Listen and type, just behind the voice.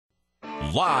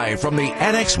Live from the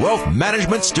Annex Wealth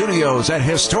Management Studios at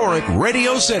historic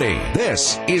Radio City,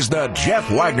 this is the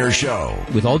Jeff Wagner Show.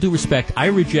 With all due respect, I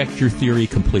reject your theory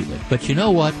completely. But you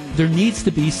know what? There needs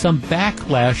to be some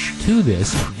backlash to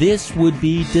this. This would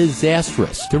be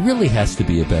disastrous. There really has to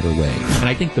be a better way. And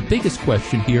I think the biggest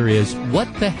question here is, what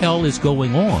the hell is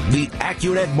going on? The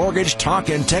AccuNet Mortgage talk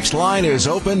and text line is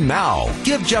open now.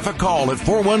 Give Jeff a call at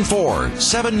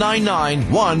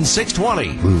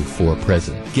 414-799-1620. Move for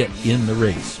president. Get in the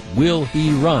race. Will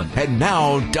he run? And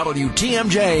now,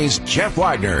 WTMJ's Jeff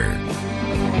Wagner.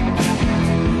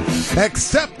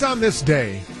 Except on this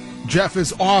day, Jeff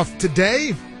is off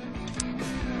today.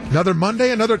 Another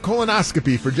Monday, another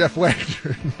colonoscopy for Jeff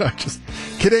Wagner. Just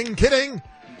kidding.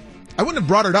 I wouldn't have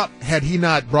brought it up had he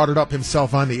not brought it up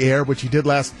himself on the air, which he did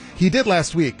last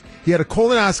week. He had a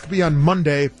colonoscopy on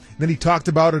Monday, and then he talked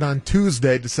about it on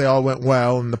Tuesday to say all went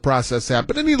well and the process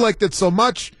happened. And he liked it so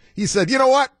much, he said, you know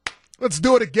what? Let's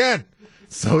do it again.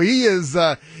 So he is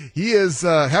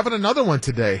having another one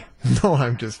today. No,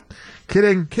 I'm just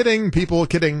kidding, people,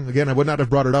 kidding. Again, I would not have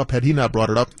brought it up had he not brought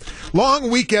it up. Long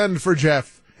weekend for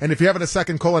Jeff. And if you're having a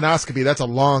second colonoscopy, that's a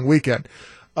long weekend.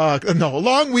 A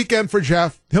long weekend for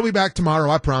Jeff. He'll be back tomorrow,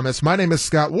 I promise. My name is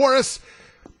Scott Warras.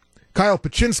 Kyle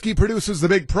Paczynski produces the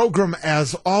big program.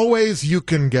 As always, you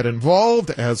can get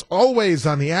involved, as always,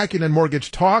 on the AccuNet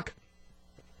Mortgage Talk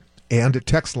and a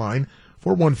text line,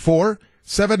 414-799-1620,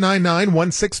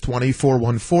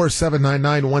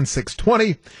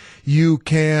 414-799-1620. You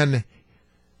can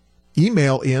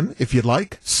email in, if you'd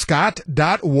like,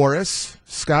 scott.warras,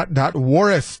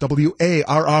 Warras, at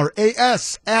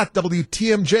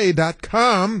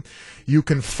WTMJ.com. You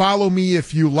can follow me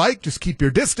if you like. Just keep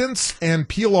your distance and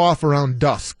peel off around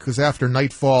dusk, because after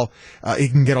nightfall,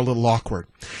 it can get a little awkward.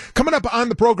 Coming up on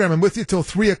the program, I'm with you till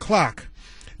 3 o'clock.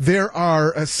 There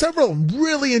are several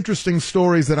really interesting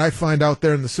stories that I find out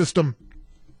there in the system,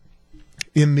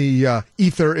 in the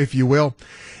ether, if you will.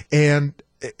 And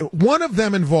one of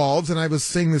them involves, and I was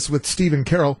saying this with Stephen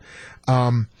Carroll,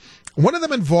 one of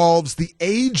them involves the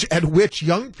age at which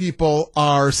young people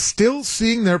are still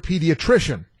seeing their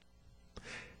pediatrician.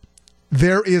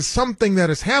 There is something that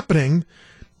is happening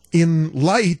in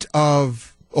light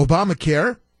of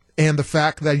Obamacare and the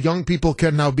fact that young people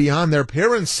can now be on their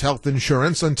parents' health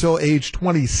insurance until age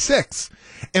 26.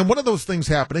 And one of those things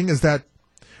happening is that,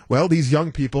 well, these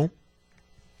young people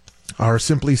are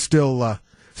simply still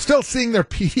seeing their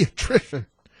pediatrician.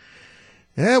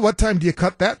 What time do you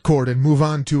cut that cord and move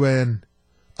on to an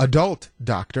adult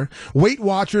doctor? Weight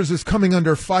Watchers is coming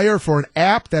under fire for an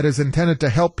app that is intended to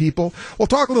help people. We'll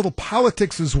talk a little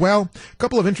politics as well. A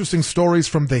couple of interesting stories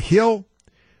from The Hill,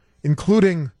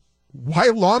 including why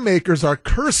lawmakers are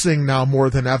cursing now more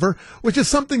than ever, which is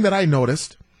something that I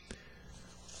noticed.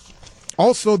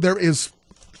 Also, there is,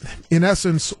 in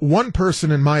essence, one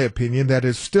person, in my opinion, that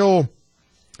is still,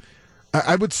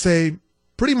 I would say,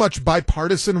 pretty much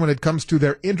bipartisan when it comes to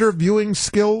their interviewing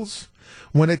skills,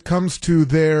 when it comes to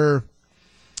their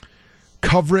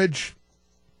coverage.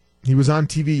 He was on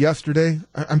TV yesterday.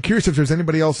 I'm curious if there's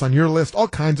anybody else on your list. All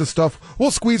kinds of stuff.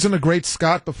 We'll squeeze in a great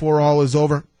Scott before all is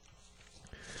over.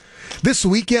 This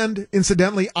weekend,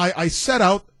 incidentally, I set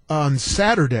out on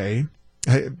Saturday.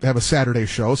 I have a Saturday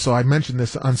show, so I mentioned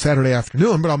this on Saturday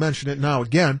afternoon, but I'll mention it now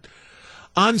again.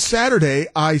 On Saturday,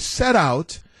 I set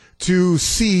out to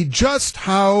see just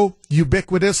how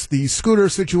ubiquitous the scooter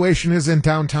situation is in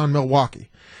downtown Milwaukee,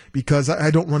 because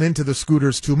I don't run into the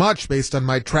scooters too much based on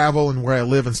my travel and where I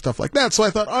live and stuff like that. So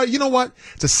I thought, oh, you know what?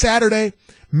 It's a Saturday,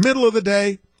 middle of the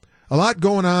day, a lot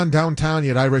going on downtown.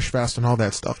 You had Irish Fest and all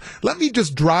that stuff. Let me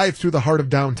just drive through the heart of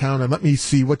downtown and let me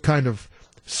see what kind of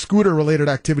scooter-related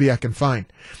activity I can find.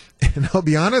 And I'll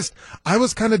be honest, I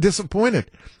was kind of disappointed.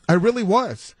 I really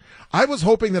was. I was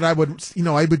hoping that I would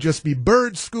just be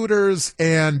Bird scooters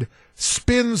and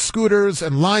Spin scooters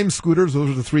and Lime scooters.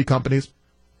 Those are the three companies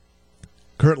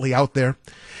currently out there.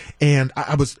 And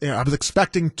I was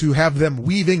expecting to have them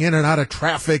weaving in and out of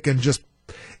traffic and just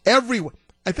everywhere.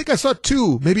 I think I saw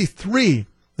 2, maybe 3,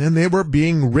 and they were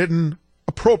being ridden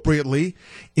appropriately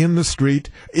in the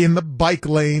street, in the bike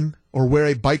lane, or where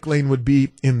a bike lane would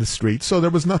be in the street. So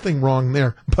there was nothing wrong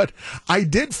there. But I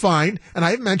did find, and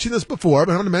I've mentioned this before,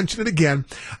 but I'm going to mention it again,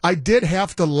 I did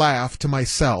have to laugh to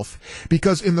myself,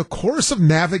 because in the course of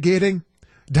navigating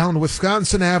down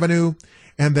Wisconsin Avenue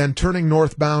and then turning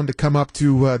northbound to come up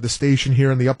to the station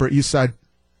here on the Upper East Side,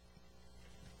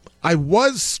 I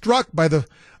was struck by the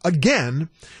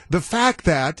fact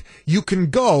that you can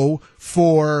go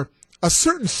for a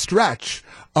certain stretch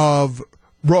of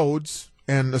roads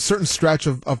and a certain stretch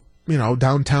of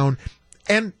downtown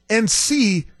and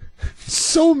see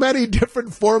So many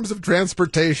different forms of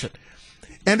transportation.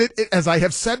 And it as I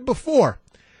have said before,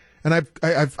 and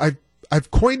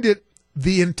I've coined it,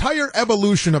 the entire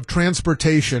evolution of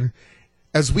transportation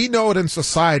as we know it in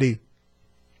society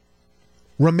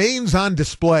remains on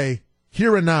display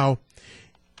here and now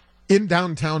in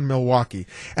downtown Milwaukee.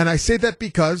 And I say that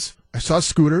because I saw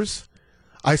scooters.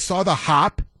 I saw the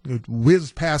hop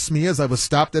whiz past me as I was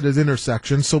stopped at an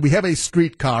intersection. So we have a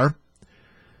streetcar.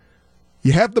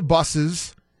 You have the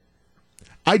buses.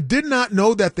 I did not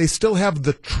know that they still have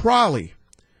the trolley,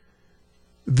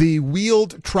 the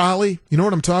wheeled trolley. You know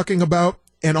what I'm talking about?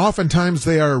 And oftentimes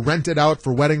they are rented out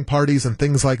for wedding parties and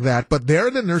things like that. But there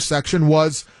at the intersection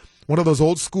was one of those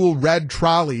old school red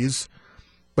trolleys,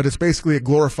 but it's basically a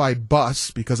glorified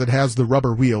bus because it has the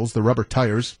rubber wheels, the rubber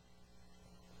tires.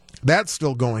 That's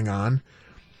still going on.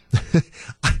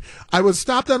 I was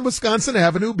stopped on Wisconsin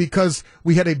Avenue because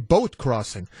we had a boat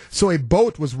crossing. So a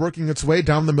boat was working its way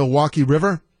down the Milwaukee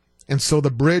River, and so the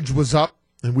bridge was up,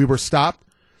 and we were stopped.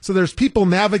 So there's people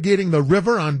navigating the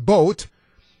river on boat,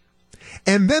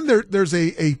 and then there's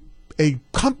a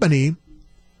company,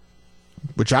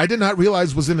 which I did not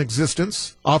realize was in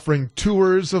existence, offering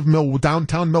tours of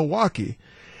downtown Milwaukee.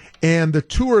 And the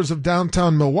tours of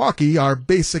downtown Milwaukee are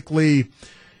basically,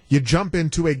 you jump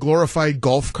into a glorified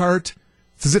golf cart.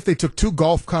 It's as if they took two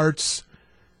golf carts,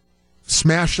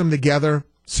 smashed them together,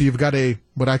 so you've got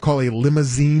what I call a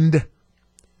limousined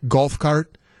golf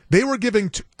cart. They were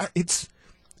giving, it's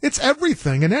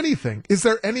everything and anything. Is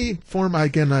there any form,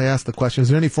 again, I asked the question, is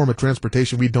there any form of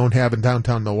transportation we don't have in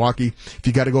downtown Milwaukee? If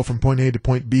you got to go from point A to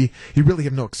point B, you really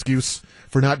have no excuse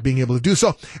for not being able to do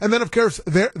so. And then, of course,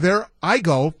 there I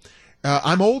go.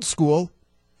 I'm old school.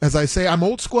 As I say, I'm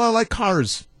old school. I like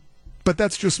cars. But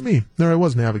that's just me. There I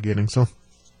was navigating, so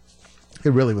it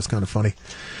really was kind of funny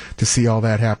to see all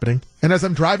that happening. And as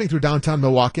I'm driving through downtown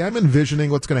Milwaukee, I'm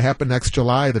envisioning what's going to happen next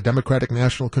July, the Democratic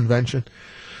National Convention.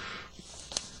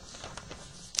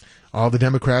 All the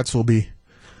Democrats will be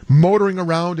motoring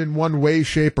around in one way,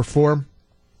 shape, or form.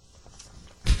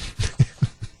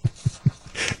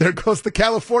 There goes the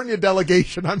California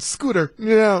delegation on scooter.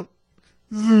 Yeah.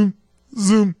 Zoom,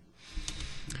 zoom.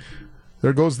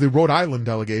 There goes the Rhode Island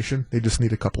delegation. They just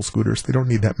need a couple scooters. They don't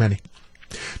need that many.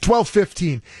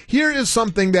 12:15. Here is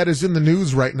something that is in the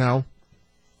news right now.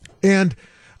 And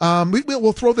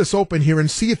we'll throw this open here and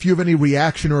see if you have any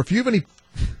reaction or if you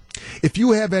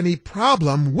have any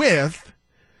problem with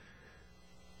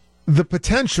the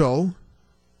potential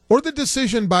or the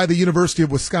decision by the University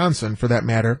of Wisconsin, for that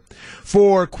matter,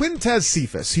 for Quintez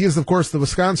Cephas. He is, of course, the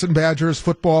Wisconsin Badgers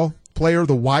football player,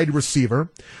 the wide receiver,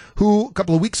 who a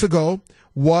couple of weeks ago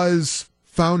was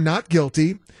found not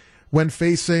guilty when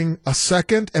facing a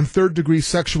second and third degree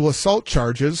sexual assault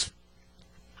charges.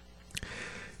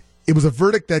 It was a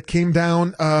verdict that came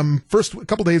down first a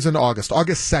couple days into August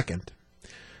 2nd.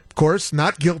 Of course,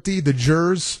 not guilty.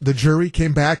 The jury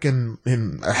came back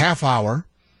in a half hour,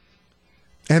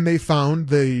 and they found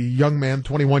the young man,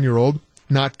 21-year-old,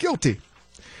 not guilty.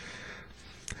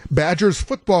 Badgers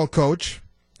football coach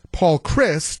Paul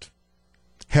Christ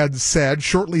had said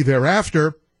shortly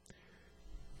thereafter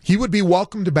he would be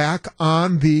welcomed back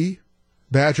on the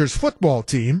Badgers football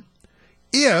team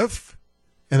if,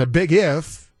 and a big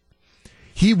if,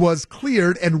 he was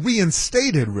cleared and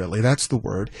reinstated, really, that's the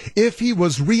word, if he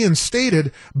was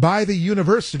reinstated by the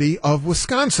University of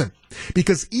Wisconsin.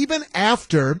 Because even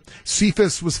after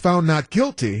Cephas was found not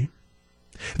guilty,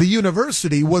 the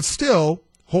university was still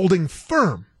holding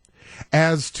firm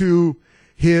as to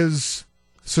his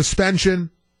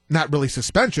suspension, not really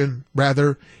suspension,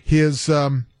 rather his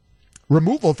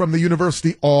removal from the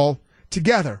university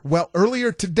altogether. Well,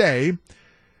 earlier today,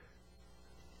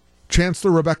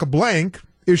 Chancellor Rebecca Blank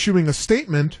issuing a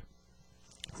statement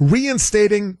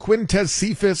reinstating Quintez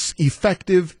Cephas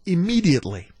effective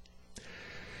immediately.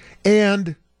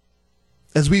 And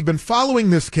as we've been following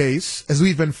this case, as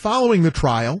we've been following the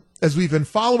trial, as we've been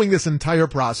following this entire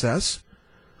process,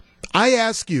 I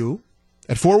ask you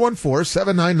at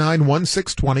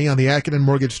 414-799-1620 on the Accident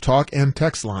Mortgage Talk and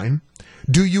text line,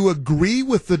 do you agree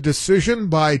with the decision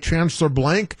by Chancellor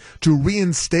Blank to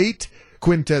reinstate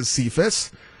Quintez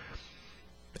Cephas?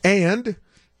 And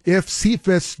if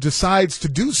Cephas decides to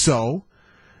do so,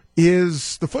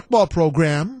 is the football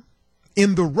program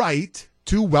in the right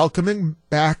to welcome him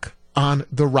back on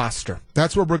the roster?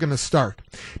 That's where we're going to start.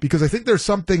 Because I think there's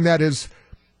something that is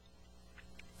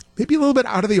maybe a little bit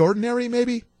out of the ordinary,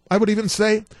 maybe, I would even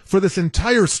say, for this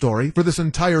entire story, for this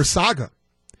entire saga.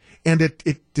 And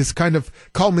it is kind of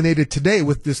culminated today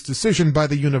with this decision by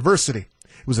the university.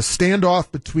 It was a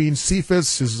standoff between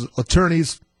Cephas, his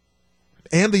attorneys,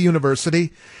 and the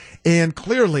university. And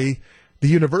clearly, the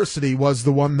university was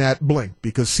the one that blinked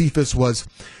because Cephas was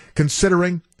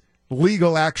considering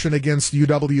legal action against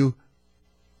UW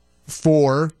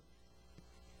for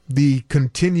the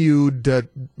continued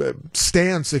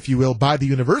stance, if you will, by the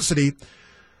university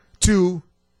to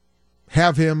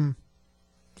have him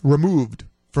removed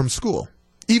from school,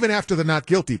 even after the not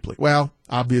guilty plea. Well,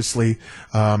 obviously,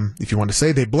 if you want to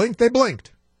say they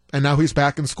blinked, and now he's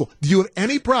back in school. Do you have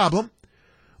any problem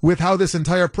with how this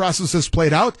entire process has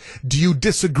played out? Do you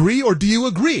disagree or do you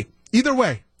agree? Either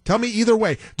way. Tell me either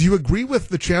way. Do you agree with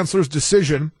the chancellor's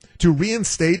decision to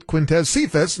reinstate Quintez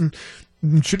Cephas? And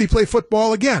should he play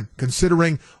football again,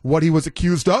 considering what he was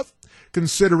accused of,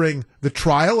 considering the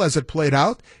trial as it played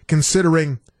out,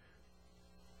 considering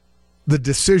the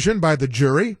decision by the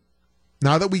jury?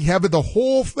 Now that we have the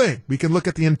whole thing, we can look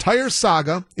at the entire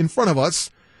saga in front of us.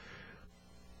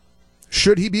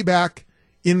 Should he be back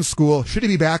in school? Should he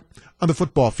be back on the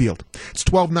football field? It's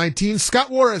 12:19. Scott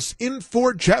Warras in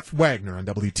for Jeff Wagner on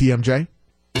WTMJ.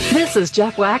 This is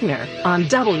Jeff Wagner on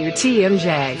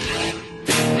WTMJ.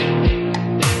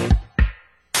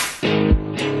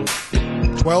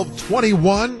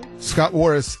 12:21. Scott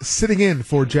Warras sitting in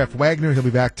for Jeff Wagner. He'll be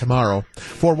back tomorrow.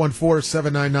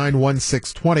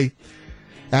 414-799-1620.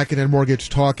 Acton Mortgage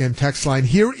Talk and Text Line.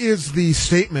 Here is the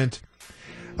statement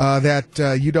that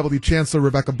UW Chancellor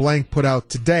Rebecca Blank put out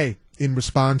today in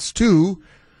response to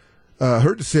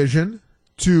her decision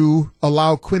to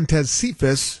allow Quintez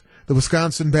Cephas, the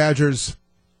Wisconsin Badgers'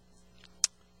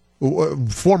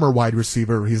 former wide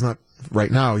receiver, he's not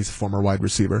right now, he's a former wide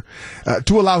receiver,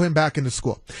 to allow him back into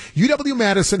school.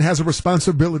 UW-Madison has a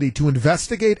responsibility to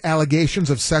investigate allegations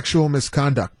of sexual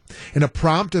misconduct in a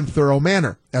prompt and thorough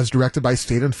manner, as directed by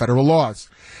state and federal laws.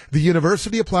 The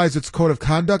university applies its code of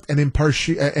conduct and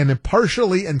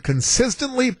impartially and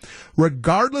consistently,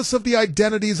 regardless of the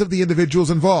identities of the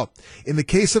individuals involved. In the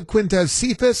case of Quintez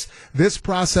Cephas, this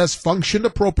process functioned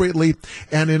appropriately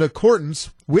and in accordance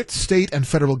with state and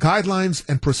federal guidelines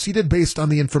and proceeded based on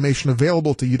the information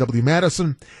available to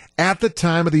UW-Madison at the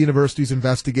time of the university's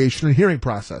investigation and hearing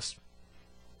process.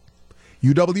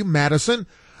 UW-Madison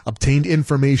obtained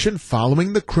information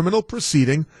following the criminal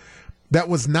proceeding that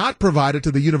was not provided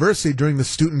to the university during the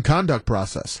student conduct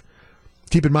process.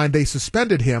 Keep in mind, they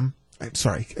suspended him. I'm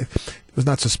sorry, it was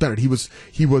not suspended. He was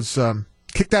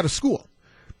kicked out of school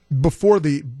before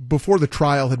the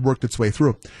trial had worked its way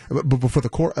through, before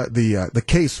the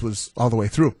case was all the way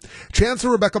through.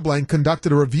 Chancellor Rebecca Blank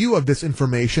conducted a review of this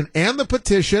information and the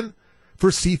petition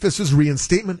for Cephas's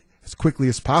reinstatement as quickly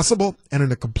as possible and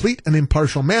in a complete and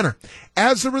impartial manner.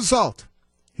 As a result,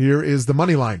 here is the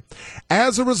money line.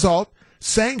 As a result,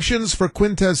 sanctions for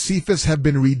Quintez Cephas have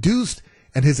been reduced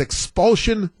and his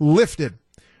expulsion lifted.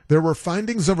 There were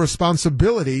findings of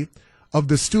responsibility of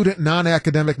the student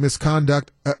non-academic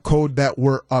misconduct code that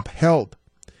were upheld.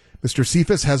 Mr.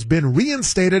 Cephas has been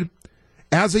reinstated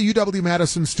as a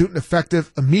UW-Madison student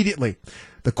effective immediately.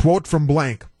 The quote from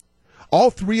Blank: "All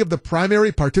three of the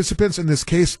primary participants in this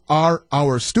case are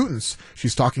our students."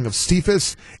 She's talking of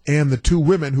Cephas and the two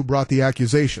women who brought the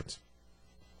accusations.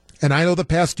 "And I know the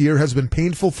past year has been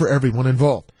painful for everyone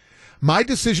involved. My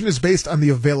decision is based on the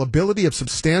availability of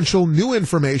substantial new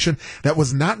information that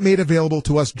was not made available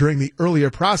to us during the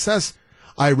earlier process.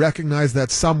 I recognize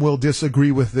that some will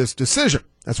disagree with this decision."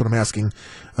 That's what I'm asking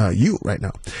you right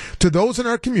now. "To those in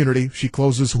our community," she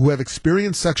closes, "who have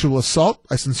experienced sexual assault,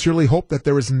 I sincerely hope that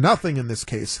there is nothing in this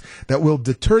case that will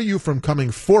deter you from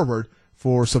coming forward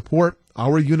for support.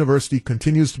 Our university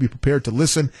continues to be prepared to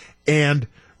listen and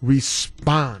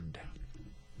respond."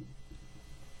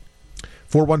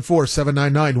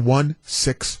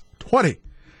 414-799-1620.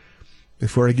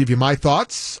 Before I give you my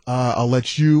thoughts, I'll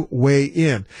let you weigh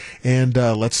in. And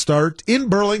let's start in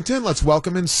Burlington. Let's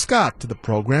welcome in Scott to the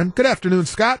program. Good afternoon,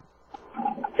 Scott.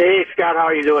 Hey, Scott, how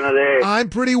are you doing today? I'm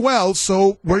pretty well.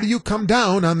 So where do you come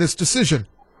down on this decision?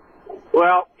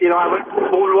 Well, I've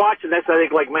been watching this, I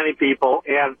think, like many people.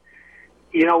 And,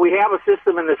 we have a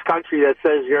system in this country that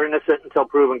says you're innocent until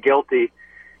proven guilty.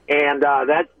 And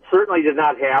that certainly did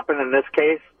not happen in this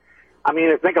case. I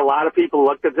mean, I think a lot of people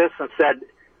looked at this and said,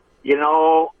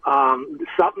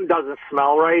 something doesn't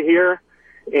smell right here.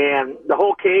 And the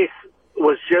whole case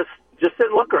was just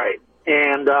didn't look right.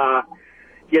 And,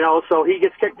 so he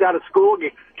gets kicked out of school,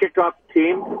 gets kicked off the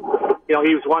team.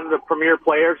 He was one of the premier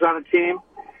players on the team.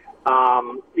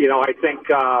 I think,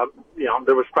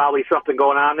 there was probably something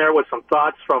going on there with some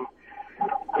thoughts from,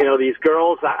 these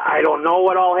girls. I don't know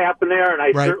what all happened there, and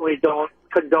I certainly don't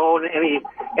condone any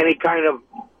kind of,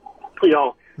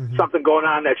 something going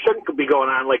on that shouldn't be going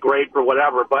on, like rape or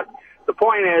whatever. But the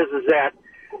point is that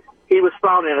he was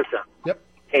found innocent. Yep.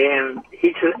 and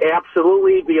he should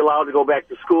absolutely be allowed to go back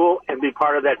to school and be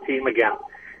part of that team again.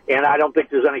 And I don't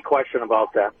think there's any question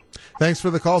about that. Thanks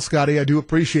for the call, Scotty. I do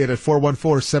appreciate it.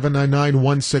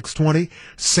 414-799-1620.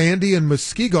 Sandy in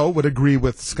Muskego would agree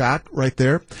with Scott right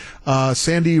there.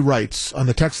 Sandy writes on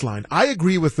the text line, I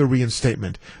agree with the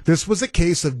reinstatement. This was a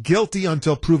case of guilty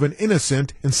until proven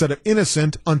innocent instead of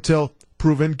innocent until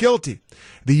proven guilty.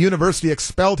 The university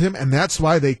expelled him, and that's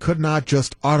why they could not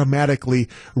just automatically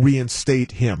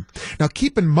reinstate him. Now,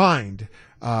 keep in mind,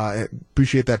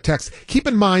 appreciate that text, keep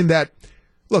in mind that,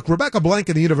 look, Rebecca Blank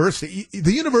and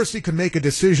the university could make a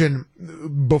decision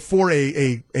before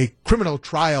a criminal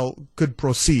trial could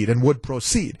proceed and would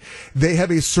proceed. They have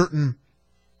a certain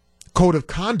code of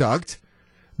conduct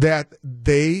that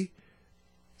they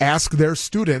ask their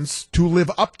students to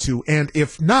live up to, and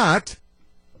if not,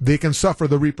 they can suffer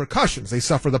the repercussions. They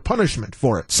suffer the punishment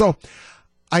for it. So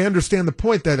I understand the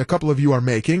point that a couple of you are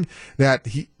making, that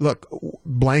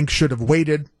Blank should have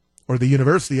waited, or the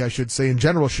university, I should say, in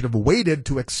general, should have waited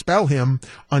to expel him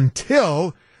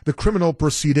until the criminal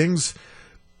proceedings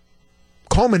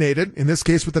culminated, in this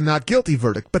case, with a not guilty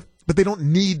verdict. But they don't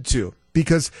need to,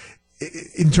 because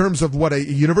in terms of what a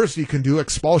university can do,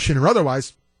 expulsion or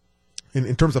otherwise,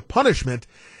 in terms of punishment,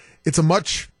 it's a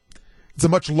much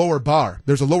lower bar.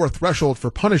 There's a lower threshold for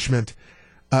punishment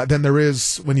than there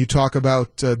is when you talk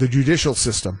about the judicial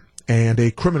system and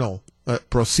a criminal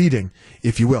proceeding,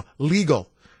 if you will, legal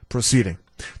proceeding.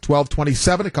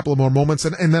 12:27, a couple of more moments,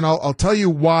 and then I'll tell you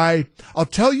why. I'll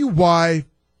tell you why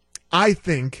I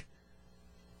think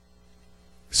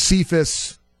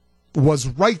Cephas was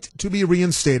right to be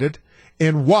reinstated,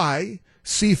 and why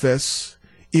Cephas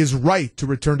is right to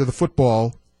return to the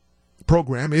football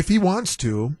program if he wants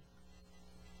to,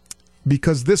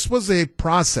 because this was a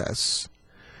process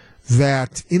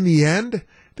that, in the end,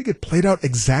 I think it played out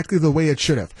exactly the way it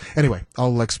should have. Anyway,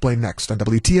 I'll explain next on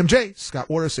WTMJ. Scott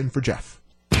Warras in for Jeff.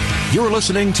 You're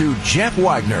listening to Jeff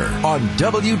Wagner on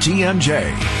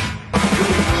WTMJ.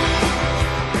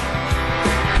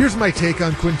 Here's my take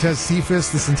on Quintez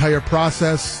Cephas, this entire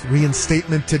process,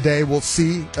 reinstatement today. We'll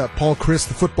see. Paul Chryst,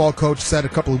 the football coach, said a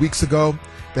couple of weeks ago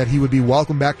that he would be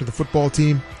welcome back to the football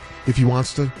team if he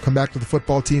wants to come back to the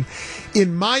football team.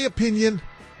 In my opinion,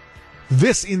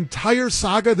 this entire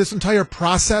saga, this entire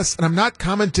process, and I'm not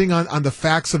commenting on the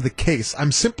facts of the case,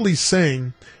 I'm simply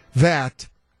saying that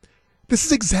this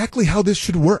is exactly how this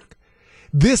should work.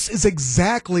 This is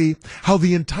exactly how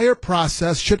the entire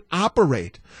process should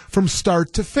operate from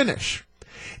start to finish.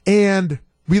 And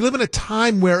we live in a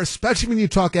time where, especially when you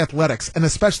talk athletics, and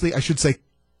especially, I should say,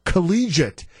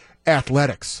 collegiate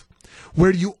athletics,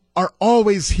 where you are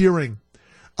always hearing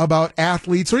about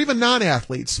athletes or even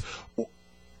non-athletes,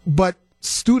 but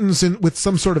students with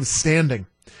some sort of standing,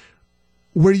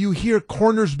 where you hear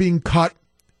corners being cut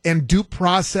and due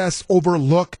process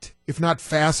overlooked, if not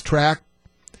fast-tracked.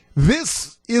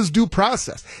 This is due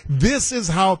process. This is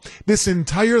how this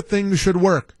entire thing should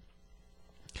work.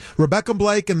 Rebecca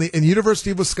Blake and the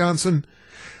University of Wisconsin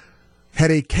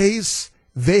had a case.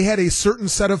 They had a certain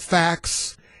set of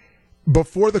facts.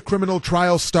 Before the criminal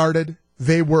trial started,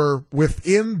 they were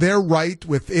within their right,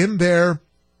 within their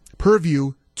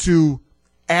purview to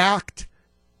act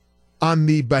on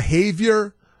the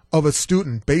behavior of a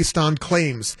student based on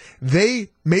claims.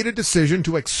 They made a decision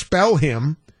to expel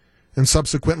him, and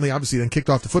subsequently, obviously, then kicked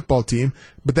off the football team,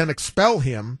 but then expel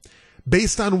him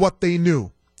based on what they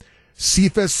knew.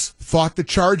 Cephas fought the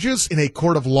charges in a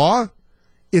court of law.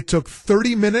 It took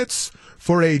 30 minutes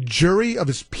for a jury of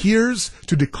his peers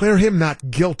to declare him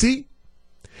not guilty,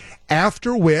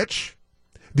 after which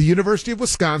the University of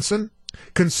Wisconsin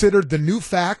considered the new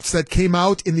facts that came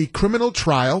out in the criminal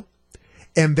trial,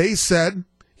 and they said,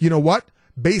 you know what?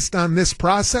 Based on this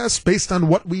process, based on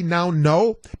what we now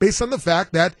know, based on the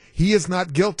fact that he is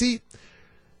not guilty,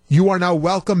 you are now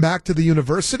welcome back to the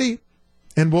university,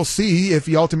 and we'll see if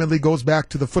he ultimately goes back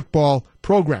to the football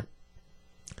program.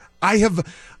 I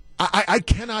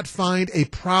cannot find a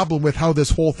problem with how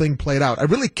this whole thing played out. I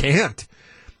really can't.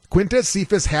 Quintez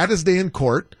Cephas had his day in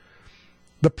court.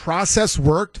 The process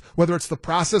worked, whether it's the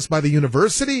process by the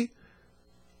university,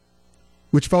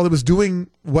 which felt it was doing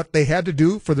what they had to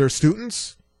do for their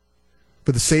students,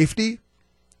 for the safety,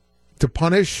 to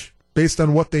punish based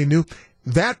on what they knew.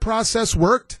 That process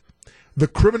worked. The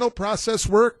criminal process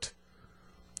worked.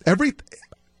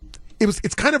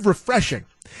 It's kind of refreshing.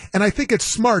 And I think it's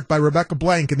smart by Rebecca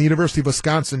Blank and the University of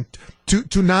Wisconsin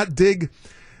to not dig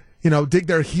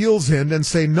their heels in and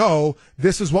say, no,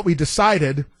 this is what we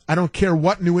decided. I don't care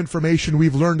what new information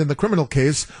we've learned in the criminal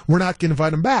case. We're not going to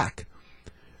invite him back.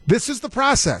 This is the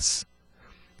process.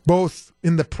 both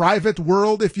in the private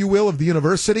world, if you will, of the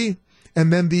university,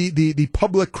 and then the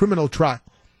public criminal trial.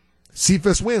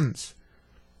 Cephas wins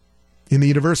in the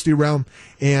university realm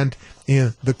and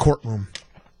in the courtroom.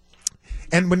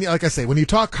 And when, like I say, when you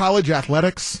talk college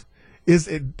athletics, this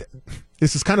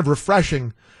is kind of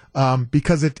refreshing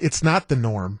because it's not the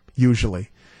norm usually,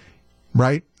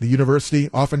 right? The university,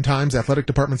 oftentimes, athletic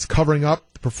departments covering up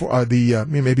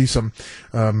maybe some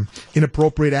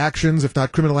inappropriate actions, if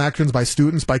not criminal actions, by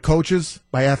students, by coaches,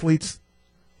 by athletes.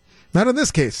 Not in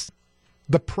this case.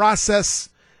 The process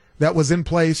that was in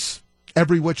place,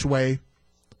 every which way,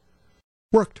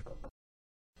 worked.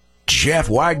 Jeff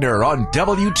Wagner on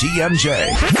WTMJ.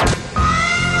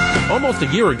 Almost a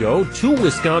year ago, two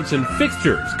Wisconsin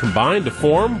fixtures combined to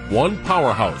form one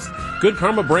powerhouse, Good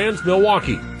Karma Brands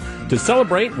Milwaukee. To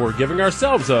celebrate, we're giving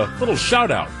ourselves a little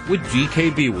shout-out with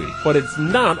GKB Week. But it's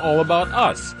not all about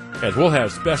us, as we'll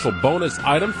have special bonus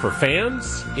items for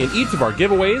fans in each of our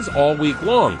giveaways all week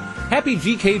long. Happy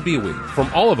GKB Week from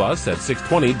all of us at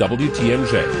 620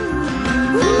 WTMJ.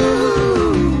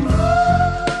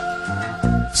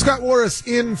 Scott Warras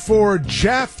in for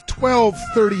Jeff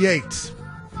 1238.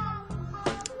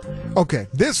 Okay,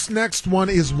 this next one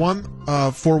is one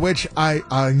for which I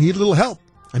need a little help.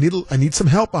 I need some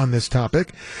help on this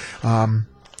topic, and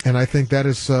I think that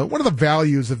is one of the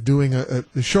values of doing a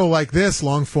show like this,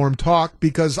 long form talk,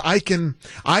 because I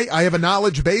have a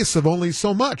knowledge base of only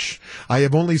so much. I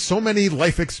have only so many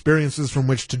life experiences from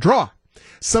which to draw.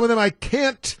 Some of them I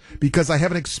can't because I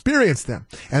haven't experienced them,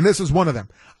 and this is one of them.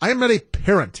 I am not a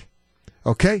parent,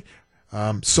 okay?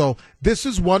 So this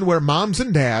is one where moms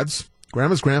and dads,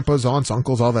 grandmas, grandpas, aunts,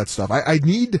 uncles, all that stuff. I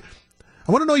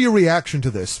want to know your reaction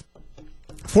to this.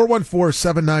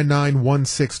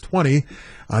 414-799-1620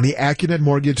 on the AccuNet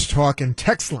Mortgage Talk and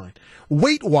Text line.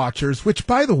 Weight Watchers, which,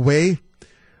 by the way,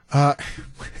 I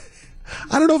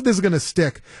don't know if this is going to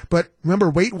stick, but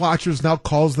remember, Weight Watchers now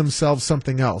calls themselves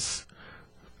something else.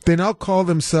 They now call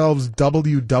themselves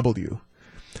WW.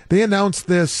 They announced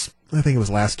this, I think it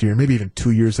was last year, maybe even 2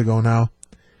 years ago now.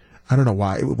 I don't know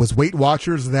why. It was Weight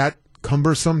Watchers that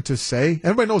cumbersome to say?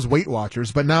 Everybody knows Weight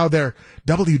Watchers, but now they're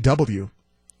WW.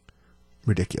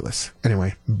 Ridiculous.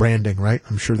 Anyway, branding, right?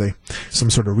 I'm sure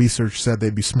some sort of research said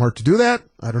they'd be smart to do that.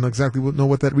 I don't exactly know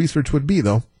what that research would be,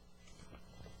 though.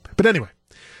 But anyway,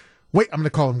 I'm going to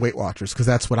call them Weight Watchers because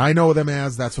that's what I know them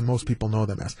as. That's what most people know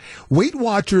them as. Weight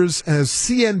Watchers, as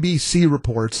CNBC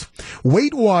reports,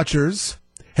 Weight Watchers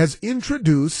has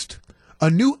introduced a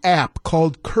new app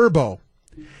called Kurbo,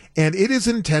 and it is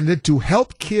intended to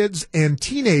help kids and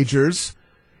teenagers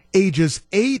ages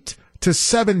 8 to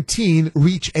 17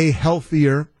 reach a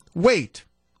healthier weight.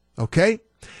 Okay?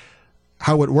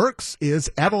 How it works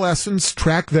is adolescents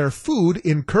track their food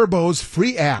in Kurbo's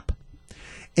free app,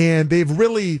 and they've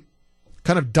really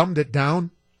kind of dumbed it down.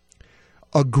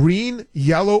 A green,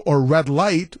 yellow, or red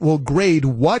light will grade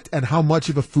what and how much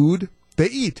of a food they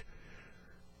eat.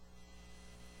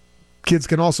 Kids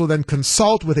can also then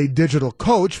consult with a digital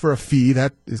coach for a fee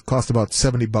that costs about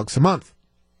 $70 a month.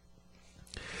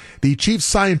 The chief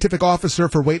scientific officer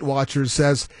for Weight Watchers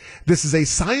says this is a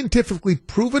scientifically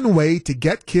proven way to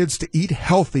get kids to eat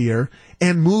healthier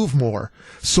and move more.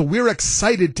 So we're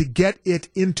excited to get it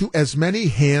into as many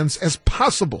hands as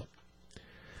possible.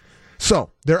 So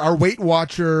there are Weight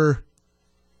Watcher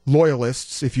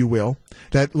loyalists, if you will,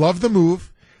 that love the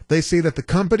move. They say that the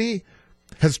company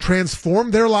has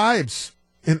transformed their lives,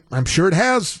 and I'm sure it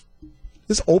has.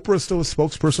 Is Oprah still a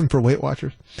spokesperson for Weight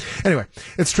Watchers? Anyway,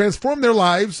 it's transformed their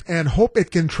lives and hope it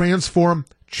can transform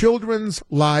children's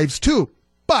lives too.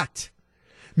 But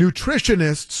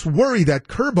nutritionists worry that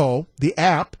Kurbo, the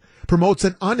app, promotes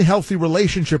an unhealthy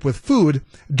relationship with food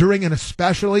during an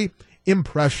especially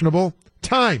impressionable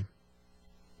time.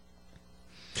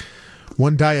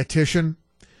 One dietitian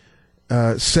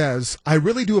says, I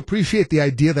really do appreciate the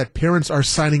idea that parents are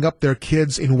signing up their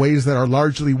kids in ways that are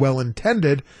largely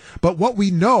well-intended, but what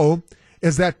we know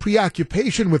is that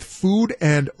preoccupation with food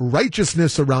and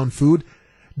righteousness around food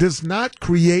does not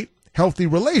create healthy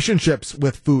relationships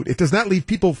with food. It does not leave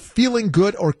people feeling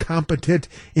good or competent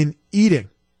in eating.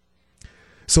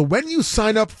 So when you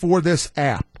sign up for this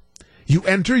app, you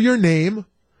enter your name,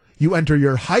 you enter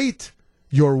your height,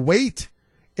 your weight,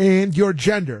 and your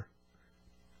gender.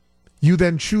 You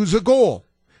then choose a goal.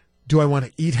 Do I want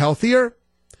to eat healthier?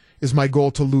 Is my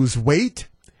goal to lose weight?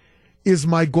 Is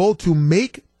my goal to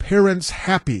make parents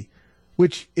happy?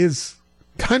 Which is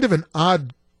kind of an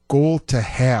odd goal to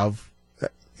have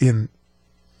in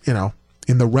the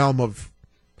realm of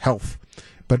health.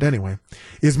 But anyway,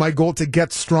 is my goal to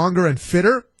get stronger and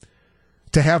fitter?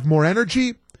 To have more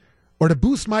energy? or to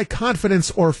boost my confidence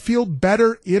or feel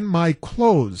better in my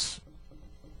clothes.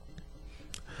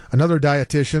 Another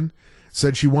dietitian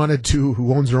said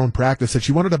who owns her own practice, said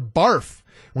she wanted to barf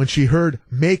when she heard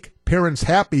make parents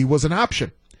happy was an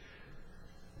option.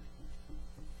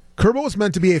 Kerbo is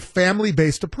meant to be a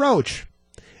family-based approach,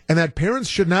 and that parents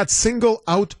should not single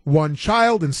out one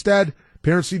child. Instead,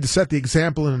 parents need to set the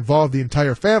example and involve the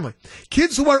entire family.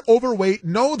 Kids who are overweight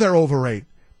know they're overweight,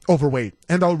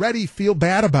 and already feel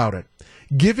bad about it.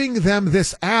 Giving them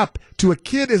this app to a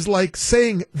kid is like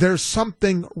saying there's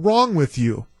something wrong with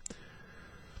you.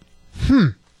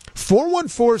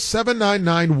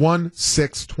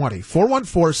 414-799-1620.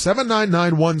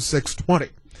 414-799-1620.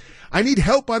 I need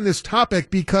help on this topic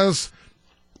because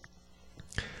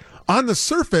on the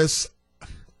surface,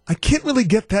 I can't really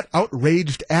get that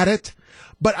outraged at it,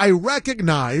 but I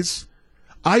recognize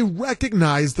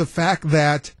the fact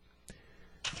that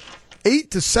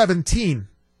 8 to 17,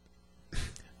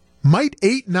 might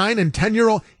 8, 9, and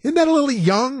 10-year-old, isn't that a little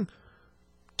young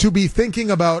to be thinking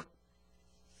about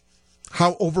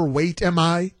how overweight am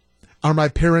I? Are my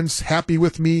parents happy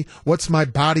with me? What's my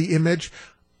body image?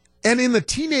 And in the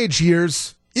teenage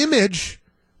years, image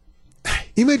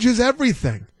is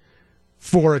everything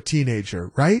for a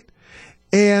teenager, right?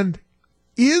 And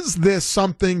is this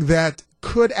something that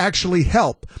could actually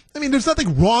help? I mean, there's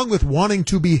nothing wrong with wanting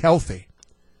to be healthy.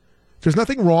 There's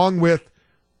nothing wrong with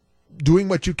doing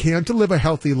what you can to live a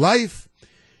healthy life,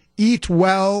 eat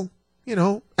well,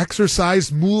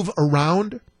 exercise, move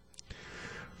around.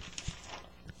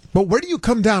 But where do you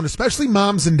come down, especially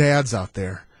moms and dads out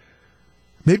there?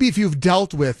 Maybe if you've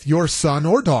dealt with your son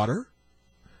or daughter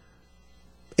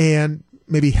and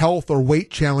maybe health or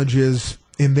weight challenges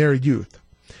in their youth.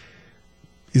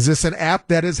 Is this an app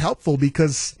that is helpful?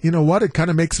 Because, you know what, it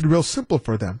kind of makes it real simple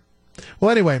for them.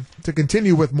 Well, anyway, to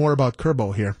continue with more about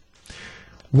Kerbo here.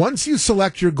 Once you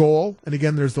select your goal, and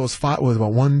again, there's those 6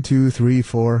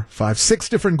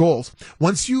 different goals.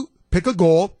 Once you pick a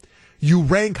goal, you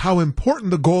rank how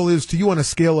important the goal is to you on a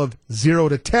scale of 0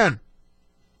 to 10.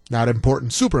 Not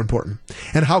important, super important.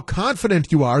 And how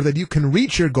confident you are that you can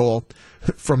reach your goal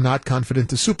from not confident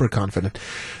to super confident.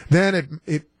 Then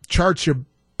it charts your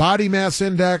body mass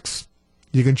index.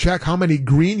 You can check how many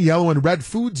green, yellow, and red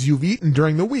foods you've eaten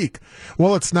during the week.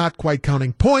 Well, it's not quite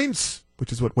counting points,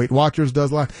 which is what Weight Watchers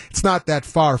does a lot. It's not that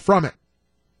far from it.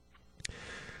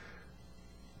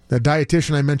 The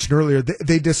dietitian I mentioned earlier,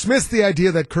 they dismiss the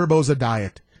idea that Kerbo's a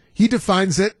diet. He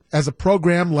defines it as a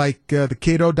program like the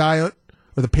keto diet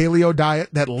or the paleo diet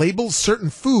that labels certain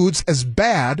foods as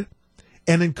bad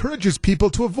and encourages people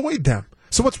to avoid them.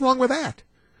 So what's wrong with that?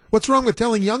 What's wrong with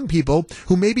telling young people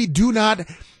who maybe do not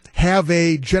have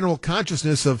a general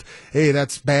consciousness of, hey,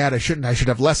 that's bad, I should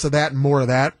have less of that and more of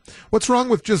that? What's wrong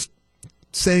with just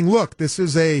saying, look, this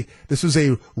is a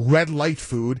red light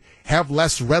food, have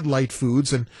less red light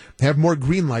foods and have more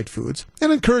green light foods,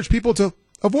 and encourage people to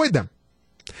avoid them?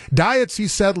 Diets, he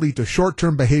said, lead to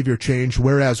short-term behavior change,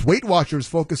 whereas Weight Watchers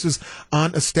focuses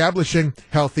on establishing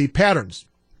healthy patterns.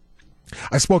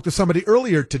 I spoke to somebody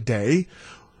earlier today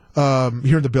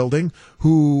here in the building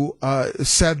who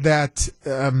said that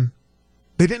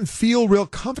they didn't feel real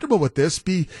comfortable with this,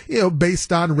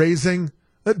 based on raising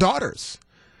daughters.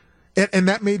 And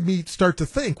that made me start to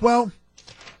think, well,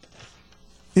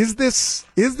 is this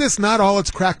not all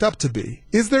it's cracked up to be?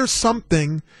 Is there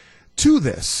something to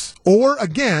this? Or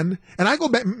again, and I go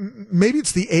back, maybe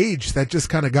it's the age that just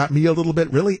kind of got me a little bit,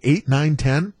 really, 8, 9,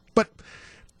 10. But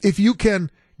if you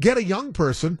can get a young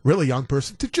person, really young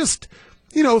person, to just,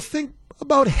 think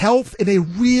about health in a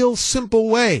real simple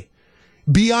way.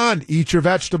 Beyond eat your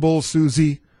vegetables,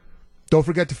 Susie. Don't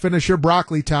forget to finish your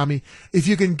broccoli, Tommy. If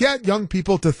you can get young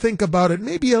people to think about it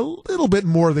maybe a little bit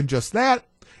more than just that,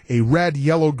 a red,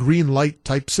 yellow, green light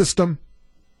type system,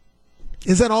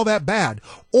 is that all that bad?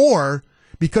 Or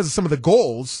because of some of the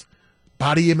goals,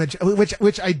 body image,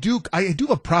 which I do have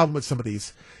a problem with some of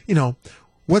these.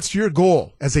 What's your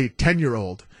goal as a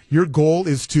 10-year-old? Your goal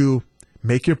is to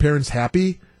make your parents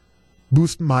happy,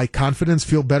 boost my confidence,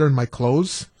 feel better in my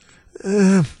clothes.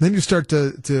 Then you start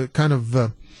to kind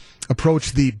of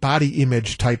approach the body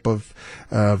image type of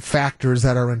factors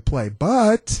that are in play.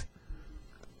 But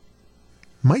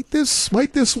might this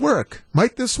work?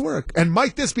 Might this work? And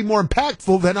might this be more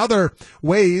impactful than other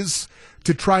ways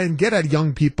to try and get at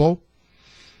young people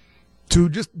to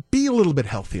just be a little bit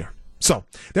healthier? So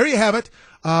there you have it.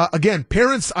 Again,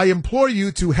 parents, I implore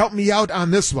you to help me out on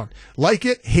this one. Like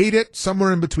it, hate it,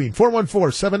 somewhere in between.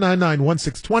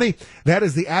 414-799-1620. That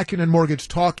is the Acumen Mortgage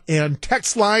Talk and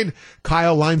Text line.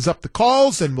 Kyle lines up the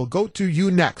calls, and we'll go to you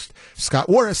next. Scott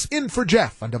Warras in for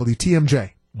Jeff on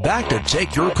WTMJ. Back to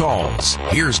take your calls.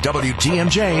 Here's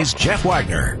WTMJ's Jeff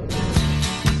Wagner.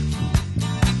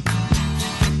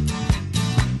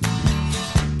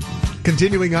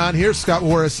 Continuing on here, Scott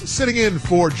Warras sitting in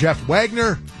for Jeff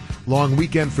Wagner. Long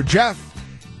weekend for Jeff.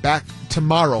 Back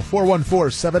tomorrow,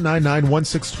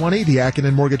 414-799-1620, the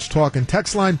Acton Mortgage Talk and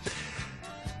Text line.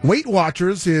 Weight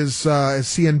Watchers is, as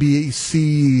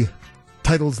CNBC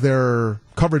titles their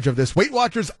coverage of this, Weight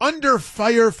Watchers under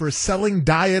fire for selling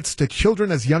diets to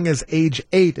children as young as age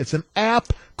 8. It's an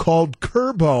app called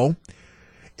Kurbo,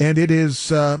 and it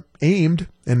is aimed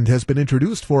and has been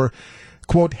introduced for,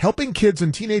 quote, helping kids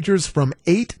and teenagers from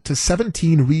 8 to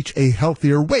 17 reach a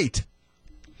healthier weight.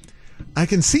 I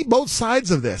can see both sides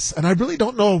of this, and I really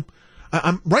don't know.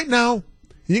 I'm right now,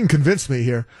 you can convince me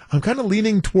here, I'm kind of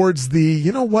leaning towards the,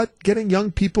 you know what, getting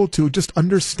young people to just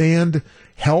understand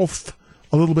health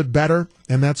a little bit better,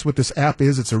 and that's what this app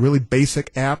is. It's a really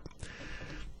basic app.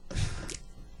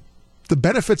 The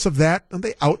benefits of that,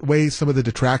 they outweigh some of the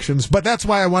detractions, but that's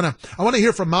why I want to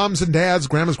hear from moms and dads,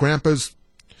 grandmas, grandpas,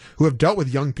 who have dealt with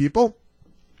young people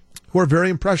who are very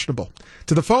impressionable.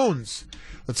 To the phones.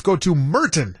 Let's go to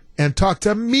Merton and talk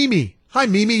to Mimi. Hi,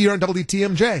 Mimi. You're on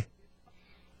WTMJ.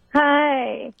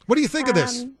 Hi. What do you think of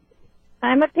this?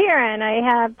 I'm a parent. I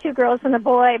have 2 girls and a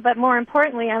boy, but more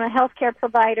importantly, I'm a healthcare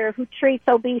provider who treats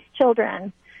obese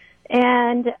children.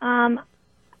 And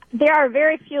there are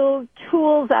very few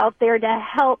tools out there to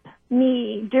help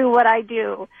me do what I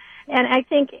do. And I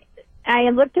think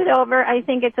I looked it over. I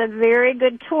think it's a very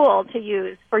good tool to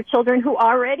use for children who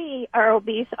already are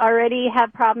obese, already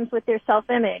have problems with their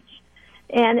self-image.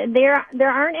 And there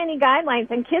aren't any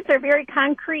guidelines, and kids are very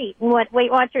concrete. And what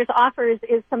Weight Watchers offers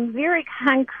is some very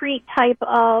concrete type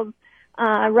of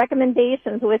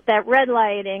recommendations with that red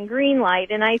light and green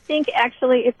light. And I think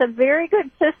actually it's a very good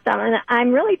system. And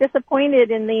I'm really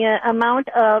disappointed in the amount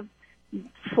of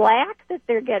flack that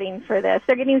they're getting for this.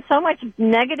 They're getting so much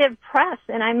negative press,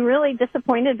 and I'm really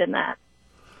disappointed in that.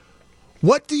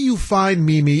 What do you find,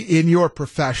 Mimi, in your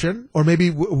profession, or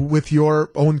maybe with your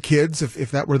own kids,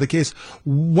 if that were the case,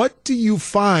 what do you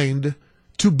find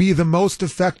to be the most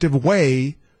effective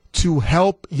way to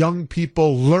help young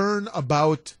people learn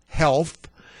about health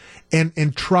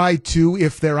and try to,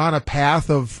 if they're on a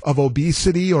path of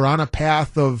obesity or on a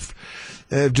path of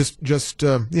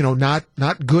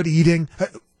not good eating,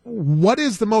 what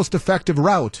is the most effective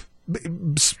route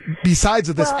besides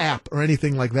of this app or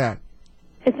anything like that?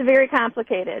 It's very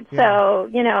complicated. Yeah. So,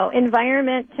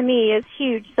 environment to me is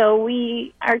huge. So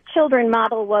our children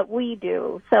model what we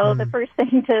do. So the first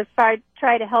thing to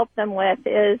try to help them with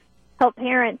is help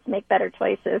parents make better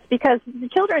choices, because the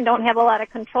children don't have a lot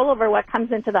of control over what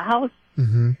comes into the house.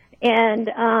 Mm-hmm.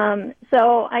 And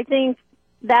so I think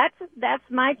that's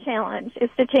my challenge, is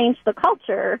to change the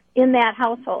culture in that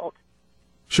household.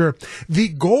 Sure. The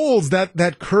goals that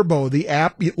Kurbo, the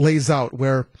app, lays out,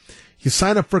 where you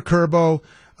sign up for Kurbo,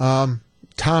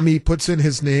 Tommy puts in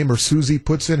his name, or Susie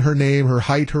puts in her name, her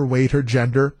height, her weight, her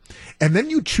gender, and then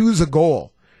you choose a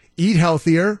goal. Eat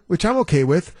healthier, which I'm okay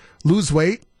with. Lose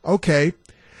weight, okay.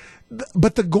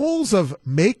 But the goals of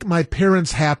make my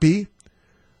parents happy,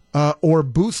 or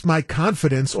boost my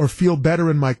confidence, or feel better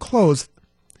in my clothes,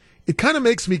 it kind of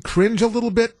makes me cringe a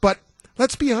little bit, but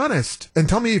let's be honest, and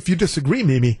tell me if you disagree,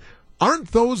 Mimi,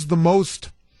 aren't those the most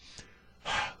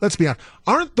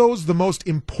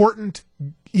important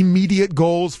immediate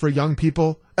goals for young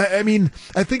people? I mean,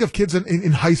 I think of kids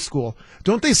in high school.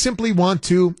 Don't they simply want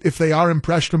to, if they are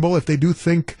impressionable, if they do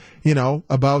think,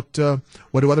 about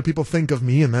what do other people think of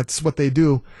me, and that's what they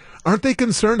do, aren't they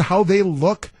concerned how they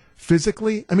look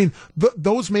physically? I mean,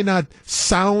 those may not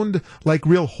sound like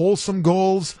real wholesome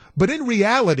goals, but in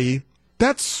reality,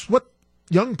 that's what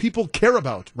young people care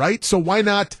about, right? So why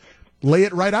not lay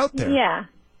it right out there? Yeah.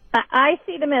 I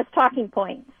see them as talking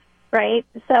points, right?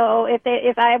 So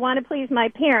if I want to please my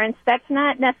parents, that's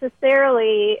not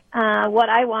necessarily what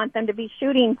I want them to be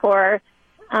shooting for.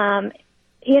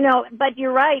 But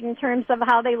you're right in terms of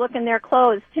how they look in their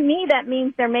clothes. To me, that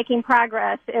means they're making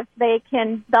progress. If they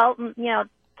can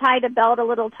tie the belt a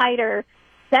little tighter,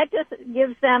 that just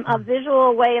gives them a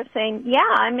visual way of saying, yeah,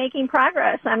 I'm making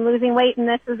progress. I'm losing weight, and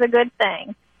this is a good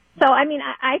thing. So,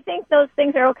 I think those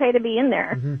things are okay to be in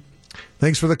there. Mm-hmm.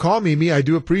 Thanks for the call, Mimi. I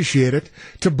do appreciate it.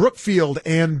 To Brookfield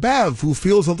and Bev, who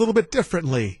feels a little bit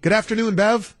differently. Good afternoon,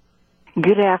 Bev.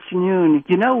 Good afternoon.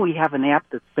 We have an app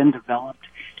that's been developed,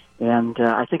 and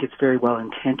I think it's very well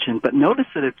intentioned. But notice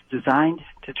that it's designed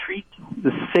to treat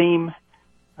the same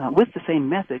with the same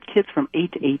method, kids from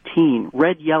 8 to 18,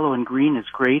 red, yellow, and green is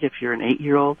great if you're an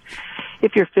 8-year-old.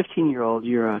 If you're a 15-year-old,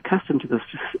 you're accustomed to the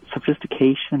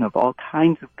sophistication of all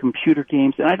kinds of computer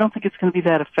games, and I don't think it's going to be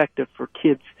that effective for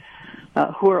kids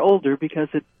who are older because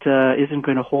it isn't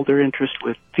going to hold their interest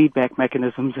with feedback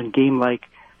mechanisms and game-like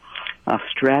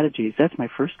strategies. That's my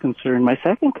first concern. My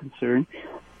second concern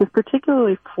is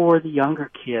particularly for the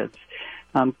younger kids.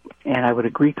 And I would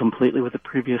agree completely with the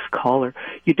previous caller.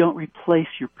 You don't replace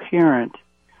your parent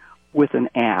with an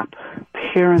app.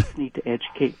 Parents need to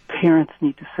educate. Parents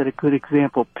need to set a good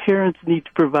example. Parents need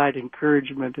to provide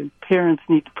encouragement. And parents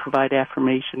need to provide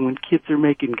affirmation when kids are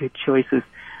making good choices,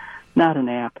 not an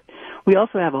app. We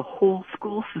also have a whole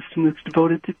school system that's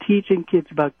devoted to teaching kids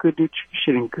about good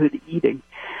nutrition and good eating.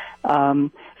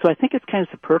 So I think it's kind of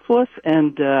superfluous,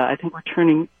 and I think we're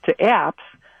turning to apps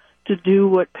to do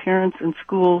what parents and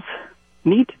schools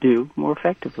need to do more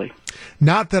effectively.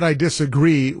 Not that I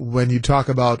disagree when you talk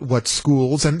about what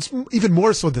schools, and even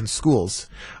more so than schools,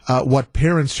 what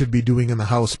parents should be doing in the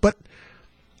house. But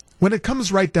when it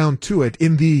comes right down to it,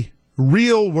 in the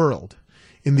real world,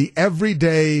 in the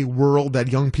everyday world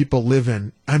that young people live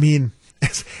in, I mean,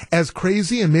 as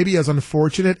crazy and maybe as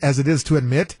unfortunate as it is to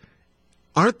admit,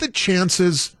 aren't the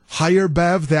chances higher,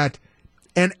 Bev, that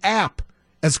an app,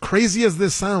 as crazy as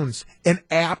this sounds, an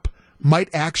app might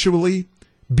actually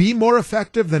be more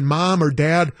effective than mom or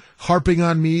dad harping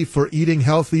on me for eating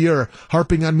healthier, or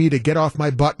harping on me to get off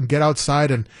my butt and get outside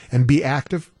and be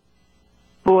active?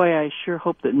 Boy, I sure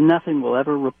hope that nothing will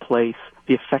ever replace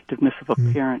the effectiveness of a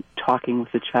parent talking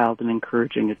with a child and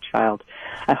encouraging a child.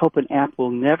 I hope an app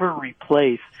will never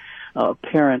replace a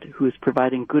parent who is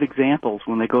providing good examples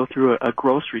when they go through a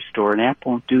grocery store. An app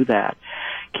won't do that.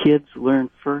 Kids learn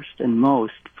first and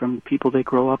most from the people they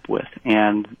grow up with,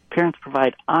 and parents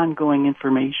provide ongoing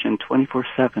information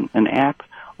 24/7. An app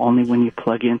only when you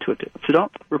plug into it. So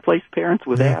don't replace parents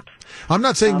with apps. I'm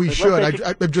not saying we should.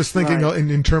 I'm just thinking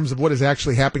in terms of what is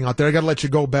actually happening out there. I got to let you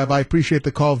go, Bev. I appreciate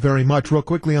the call very much. Real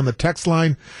quickly on the text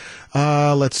line,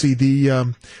 let's see,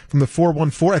 from the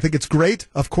 414, I think it's great.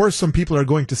 Of course, some people are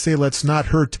going to say, let's not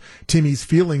hurt Timmy's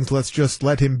feelings. Let's just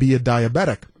let him be a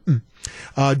diabetic.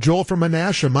 Joel from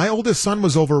Menasha, my oldest son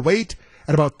was overweight.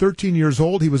 At about 13 years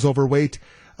old, he was overweight.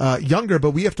 Younger,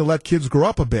 but we have to let kids grow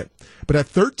up a bit. But at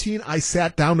 13, I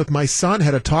sat down with my son,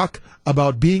 had a talk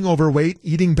about being overweight,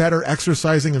 eating better,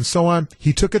 exercising, and so on.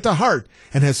 He took it to heart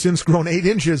and has since grown 8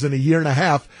 inches in a year and a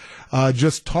half.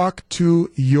 Just talk to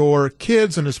your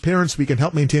kids and as parents. We can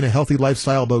help maintain a healthy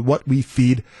lifestyle about what we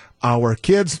feed our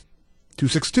kids.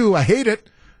 262, I hate it.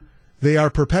 They are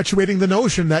perpetuating the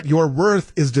notion that your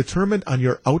worth is determined on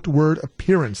your outward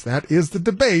appearance. That is the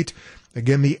debate.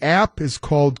 Again, the app is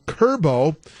called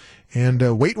Kurbo, and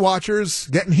Weight Watchers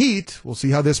getting heat. We'll see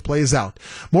how this plays out.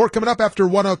 More coming up after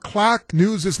 1 o'clock.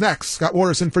 News is next. Scott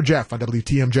Warras in for Jeff on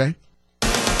WTMJ.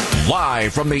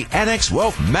 Live from the Annex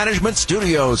Wealth Management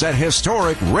Studios at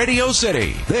historic Radio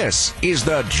City, this is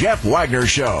the Jeff Wagner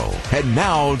Show. And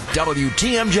now,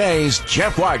 WTMJ's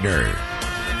Jeff Wagner.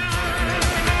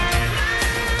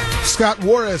 Scott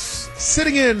Warras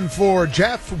sitting in for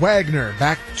Jeff Wagner.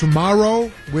 Back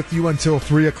tomorrow with you until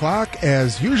 3 o'clock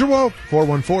as usual.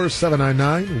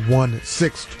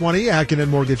 414-799-1620. Acton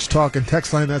Mortgage Talk and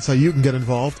Text Line. That's how you can get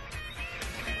involved.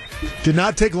 Did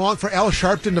not take long for Al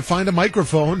Sharpton to find a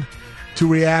microphone to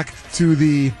react to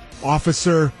the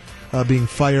officer being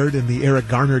fired in the Eric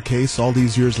Garner case all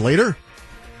these years later.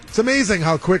 It's amazing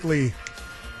how quickly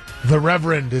the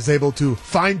Reverend is able to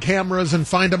find cameras and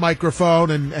find a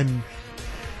microphone and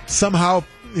somehow,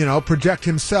 project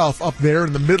himself up there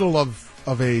in the middle of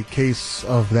a case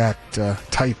of that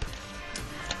type.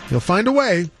 He'll find a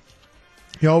way.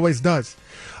 He always does.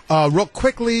 Real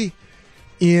quickly,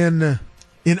 in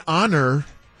honor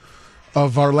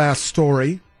of our last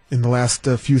story, in the last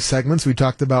few segments, we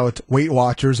talked about Weight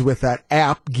Watchers with that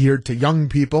app geared to young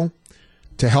people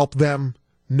to help them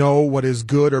know what is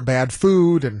good or bad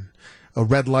food and a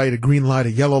red light, a green light,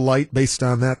 a yellow light based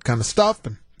on that kind of stuff.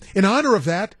 And in honor of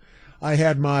that, I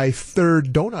had my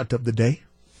third donut of the day.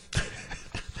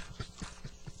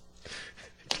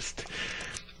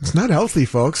 It's not healthy,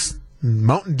 folks.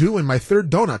 Mountain Dew in my third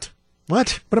donut.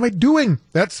 What? What am I doing?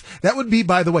 That would be,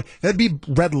 by the way, that'd be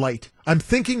red light. I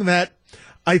think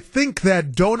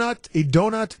that donuts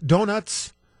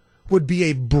would be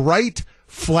a bright,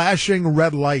 flashing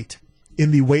red light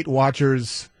in the Weight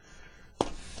Watchers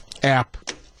app.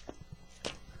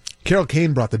 Carol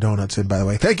Kane brought the donuts in, by the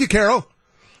way. Thank you, Carol.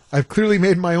 I've clearly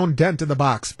made my own dent in the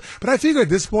box. But I figure at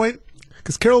this point,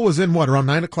 because Carol was in, around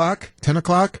 9 o'clock, 10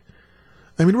 o'clock?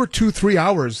 I mean, we're 2-3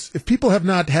 hours. If people have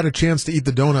not had a chance to eat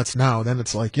the donuts now, then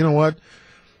it's like, you know what?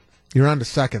 You're on to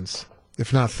seconds,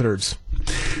 if not thirds.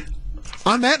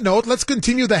 On that note, let's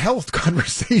continue the health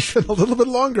conversation a little bit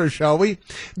longer, shall we?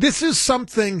 This is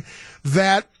something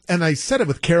that, and I said it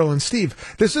with Carol and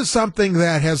Steve, this is something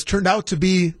that has turned out to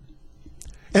be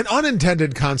an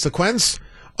unintended consequence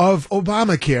of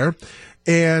Obamacare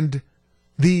and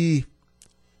the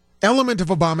element of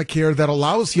Obamacare that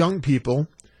allows young people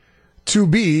to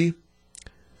be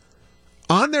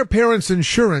on their parents'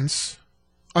 insurance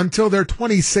until they're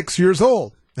 26 years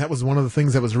old. That was one of the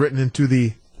things that was written into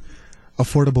the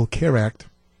Affordable Care Act.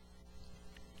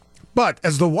 But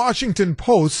as the Washington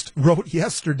Post wrote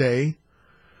yesterday,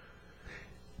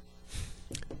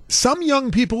 some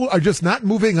young people are just not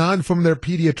moving on from their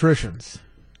pediatricians.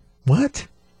 What?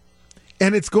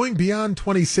 And it's going beyond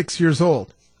 26 years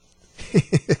old.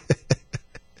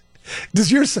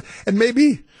 And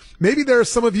maybe there are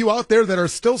some of you out there that are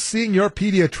still seeing your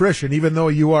pediatrician, even though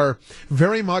you are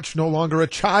very much no longer a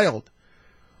child.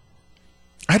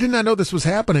 I did not know this was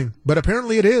happening, but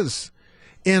apparently it is.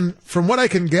 And from what I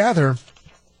can gather,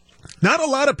 not a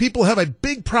lot of people have a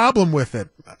big problem with it,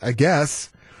 I guess.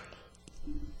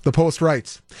 The Post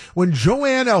writes, when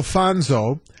Joanne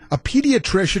Alfonso, a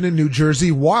pediatrician in New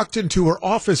Jersey, walked into her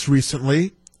office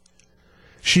recently,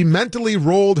 she mentally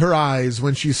rolled her eyes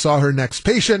when she saw her next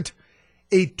patient,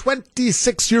 a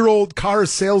 26-year-old car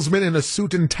salesman in a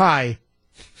suit and tie.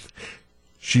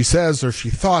 She says, or she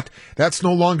thought, that's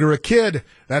no longer a kid,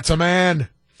 that's a man.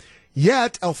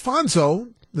 Yet, Alfonso,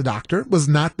 the doctor, was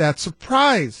not that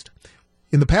surprised.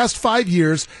 In the past 5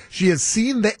 years, she has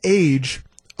seen the age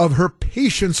of her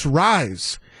patients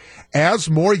rise as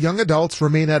more young adults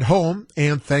remain at home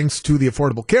and, thanks to the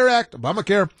Affordable Care Act,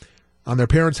 Obamacare, on their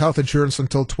parents' health insurance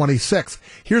until 26.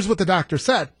 Here's what the doctor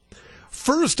said.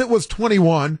 First it was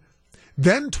 21,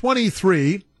 then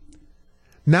 23,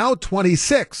 now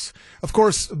 26. Of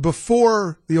course,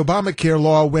 before the Obamacare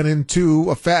law went into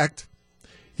effect,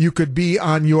 you could be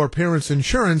on your parents'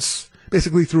 insurance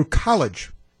basically through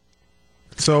college.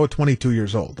 So 22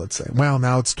 years old, let's say. Well,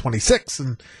 now it's 26.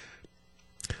 And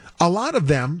a lot of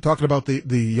them, talking about the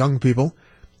young people,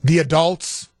 the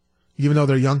adults, even though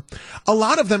they're young, a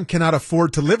lot of them cannot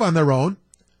afford to live on their own.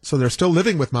 So they're still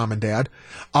living with mom and dad.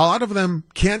 A lot of them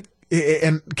can't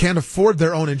afford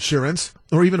their own insurance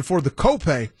or even afford the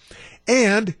copay.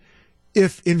 And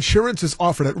if insurance is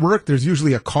offered at work, there's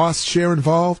usually a cost share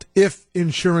involved if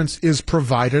insurance is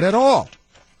provided at all.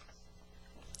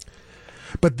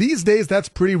 But these days, that's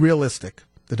pretty realistic.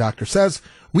 The doctor says,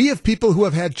 we have people who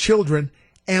have had children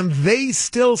and they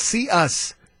still see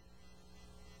us.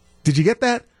 Did you get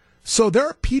that? So there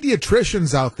are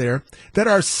pediatricians out there that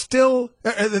are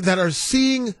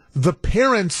seeing the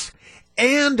parents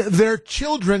and their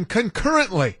children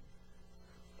concurrently.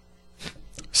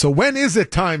 So when is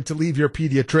it time to leave your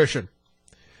pediatrician?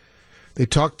 They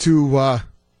talked to a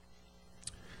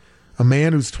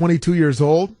man who's 22 years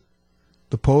old.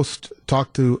 The Post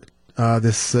talked to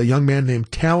this young man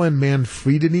named Talon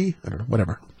Manfredini. I don't know,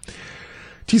 whatever.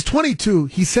 He's 22.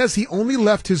 He says he only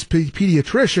left his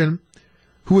pediatrician,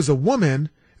 who is a woman,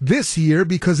 this year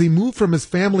because he moved from his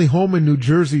family home in New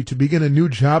Jersey to begin a new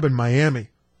job in Miami.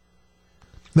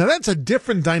 Now that's a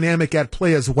different dynamic at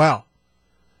play as well.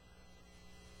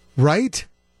 Right?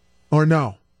 Or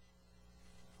no?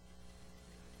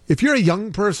 If you're a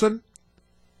young person,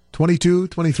 22,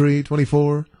 23,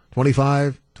 24,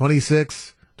 25,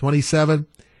 26, 27,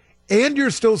 and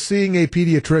you're still seeing a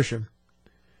pediatrician,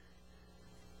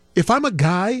 if I'm a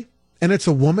guy and it's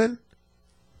a woman,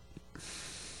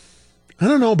 I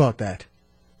don't know about that.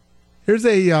 Here's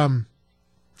a, I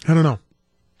don't know,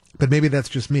 but maybe that's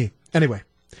just me. Anyway,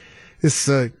 this,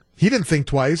 he didn't think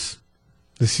twice.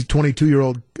 This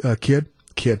 22-year-old kid,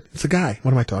 it's a guy.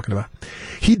 What am I talking about?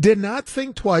 He did not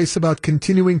think twice about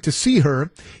continuing to see her,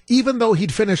 even though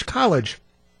he'd finished college.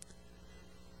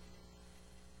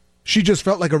 She just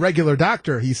felt like a regular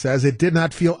doctor, he says. It did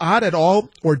not feel odd at all,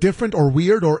 or different, or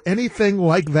weird, or anything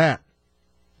like that.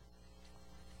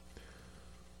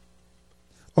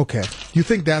 Okay, you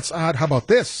think that's odd? How about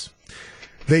this?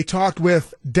 They talked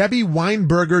with Debbie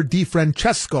Weinberger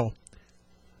DiFrancesco.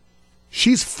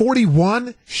 She's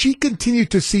 41. She continued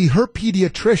to see her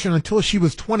pediatrician until she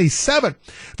was 27.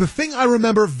 The thing I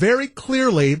remember very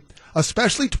clearly,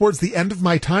 especially towards the end of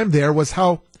my time there, was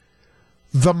how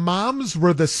the moms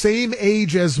were the same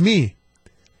age as me,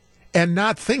 and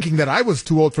not thinking that I was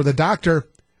too old for the doctor,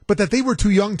 but that they were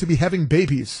too young to be having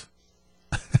babies.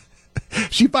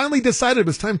 She finally decided it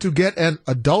was time to get an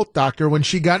adult doctor when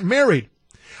she got married.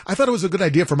 I thought it was a good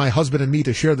idea for my husband and me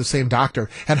to share the same doctor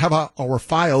and have our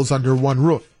files under one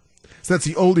roof. So that's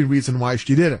the only reason why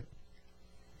she did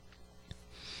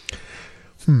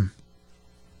it.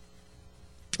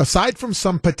 aside from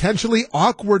some potentially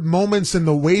awkward moments in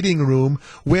the waiting room,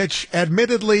 which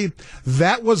admittedly,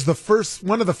 that was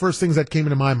one of the first things that came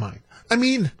into my mind. I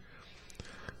mean,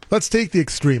 let's take the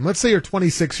extreme. Let's say you're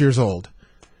 26 years old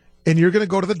and you're going to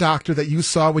go to the doctor that you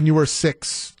saw when you were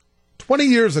 20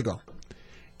 years ago.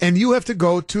 And you have to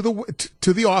go to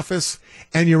the office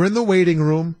and you're in the waiting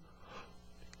room.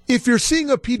 If you're seeing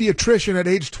a pediatrician at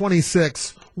age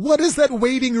 26, what does that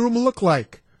waiting room look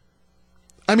like?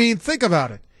 I mean, think about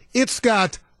it. It's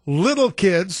got little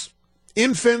kids,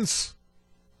 infants,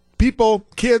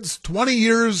 kids 20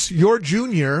 years your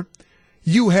junior.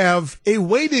 You have a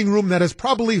waiting room that is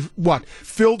probably,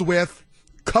 filled with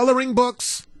coloring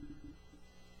books,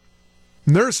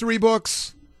 nursery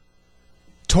books,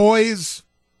 toys,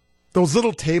 those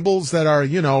little tables that are,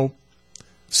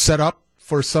 set up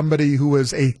for somebody who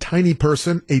is a tiny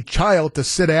person, a child to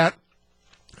sit at.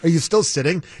 Are you still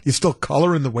sitting? You still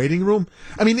color in the waiting room?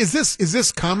 I mean, is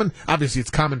this common? Obviously,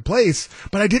 it's commonplace,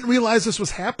 but I didn't realize this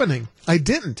was happening. I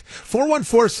didn't.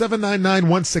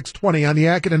 414-799-1620 on the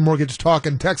Acton Mortgage Talk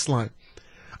and Text line.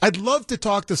 I'd love to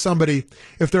talk to somebody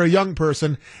if they're a young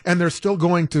person and they're still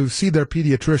going to see their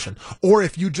pediatrician, or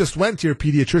if you just went to your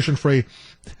pediatrician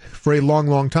for a long,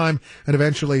 long time and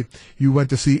eventually you went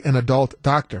to see an adult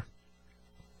doctor.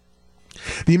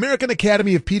 The American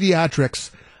Academy of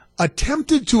Pediatrics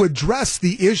attempted to address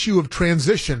the issue of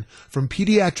transition from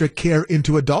pediatric care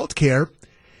into adult care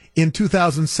in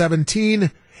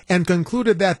 2017 and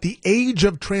concluded that the age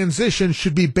of transition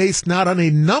should be based not on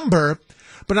a number,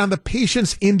 but on the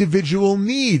patient's individual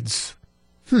needs.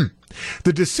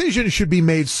 The decision should be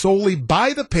made solely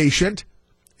by the patient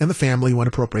and the family when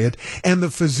appropriate, and the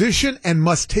physician, and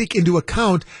must take into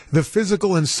account the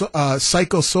physical and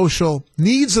psychosocial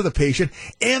needs of the patient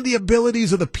and the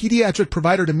abilities of the pediatric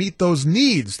provider to meet those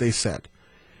needs, they said.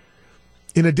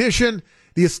 In addition,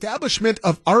 the establishment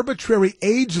of arbitrary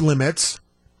age limits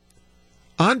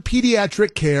on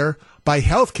pediatric care by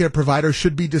healthcare providers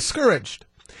should be discouraged.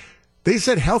 They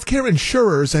said healthcare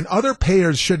insurers and other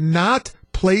payers should not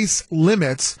place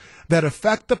limits that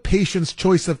affect the patient's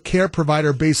choice of care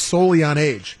provider based solely on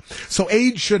age. So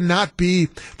age should not be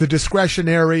the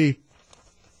discretionary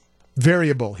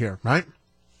variable here, right?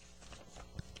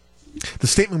 The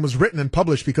statement was written and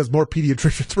published because more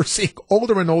pediatricians were seeing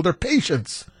older and older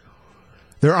patients.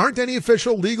 There aren't any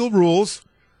official legal rules.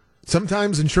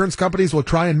 Sometimes insurance companies will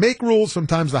try and make rules.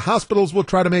 Sometimes the hospitals will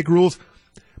try to make rules.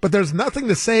 But there's nothing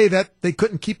to say that they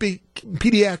couldn't keep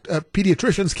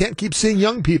pediatricians can't keep seeing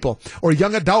young people or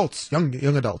young adults. Young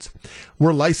adults.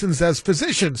 We're licensed as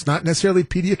physicians, not necessarily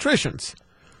pediatricians.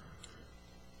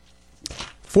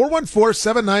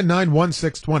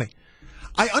 414-799-1620.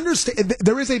 I understand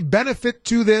there is a benefit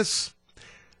to this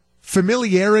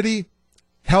familiarity,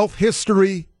 health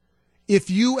history.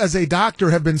 If you as a doctor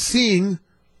have been seeing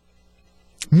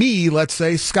me, let's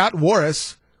say, Scott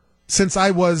Warras, since I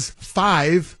was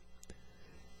 5,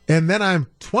 and then I'm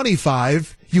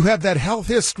 25, you have that health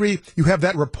history, you have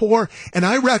that rapport, and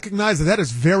I recognize that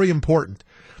is very important.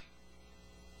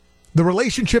 The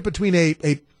relationship between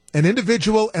an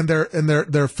individual and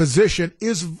their physician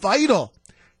is vital.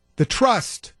 The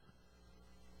trust,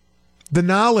 the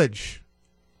knowledge,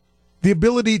 the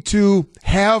ability to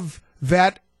have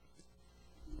that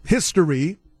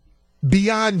history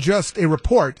beyond just a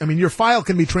report. I mean, your file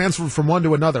can be transferred from one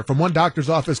to another, from one doctor's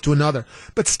office to another.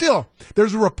 But still,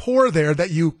 there's a rapport there that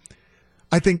you,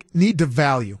 I think, need to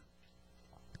value.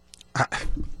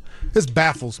 This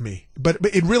baffles me, but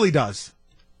it really does.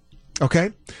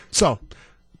 Okay? So,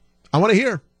 I want to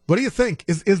hear, what do you think?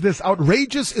 Is this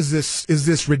outrageous? Is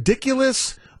this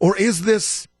ridiculous? Or is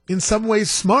this, in some ways,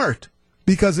 smart?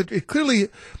 Because it clearly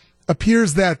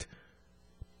appears that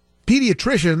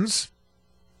pediatricians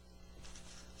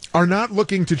are not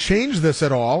looking to change this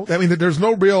at all. I mean, there's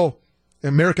no real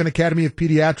American Academy of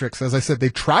Pediatrics. As I said, they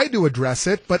tried to address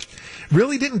it, but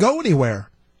really didn't go anywhere.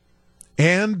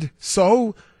 And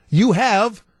so you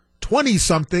have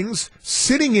 20-somethings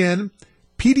sitting in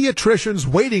pediatricians'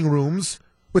 waiting rooms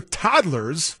with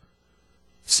toddlers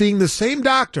seeing the same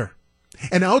doctor.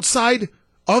 And outside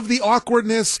of the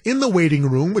awkwardness in the waiting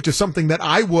room, which is something that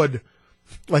I would,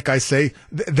 like I say,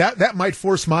 that might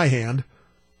force my hand.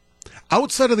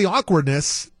 Outside of the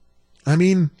awkwardness, I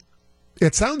mean,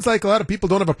 it sounds like a lot of people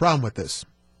don't have a problem with this.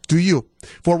 Do you?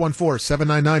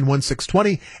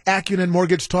 414-799-1620. Acton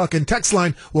Mortgage Talk and Text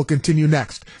line will continue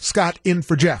next. Scott in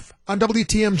for Jeff on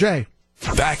WTMJ.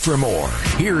 Back for more.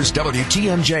 Here's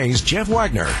WTMJ's Jeff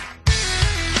Wagner.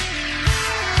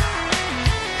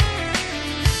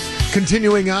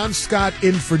 Continuing on, Scott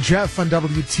in for Jeff on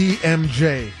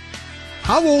WTMJ.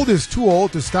 How old is too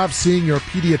old to stop seeing your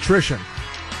pediatrician?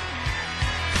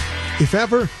 if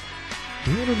ever,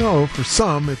 I don't know, for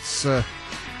some, it's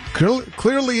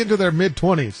clearly into their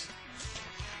mid-20s.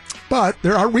 But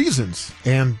there are reasons,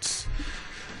 and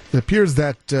it appears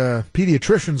that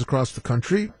pediatricians across the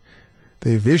country,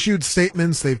 they've issued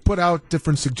statements, they've put out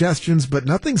different suggestions, but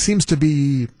nothing seems to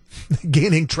be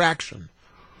gaining traction.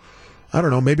 I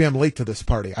don't know, maybe I'm late to this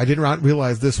party. I did not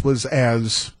realize this was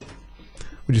as,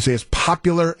 would you say, as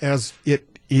popular as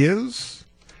it is?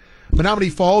 Menominee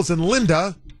Falls and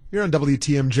Linda, you're on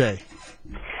WTMJ.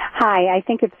 Hi, I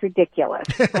think it's ridiculous.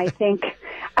 I think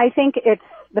it's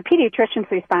the pediatrician's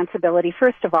responsibility,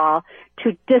 first of all,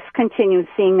 to discontinue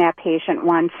seeing that patient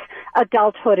once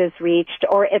adulthood is reached,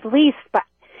 or at least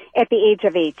at the age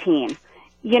of 18.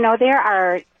 You know, there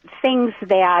are things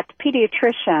that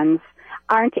pediatricians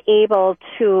aren't able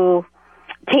to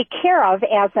take care of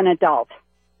as an adult.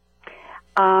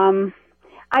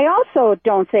 I also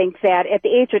don't think that at the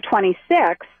age of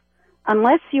 26,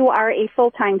 unless you are a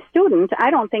full-time student, I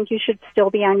don't think you should still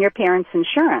be on your parents'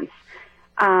 insurance.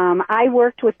 I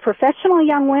worked with professional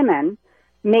young women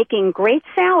making great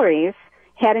salaries,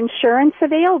 had insurance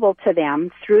available to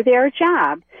them through their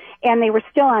job, and they were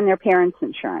still on their parents'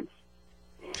 insurance.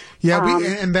 Yeah,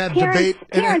 and that debate...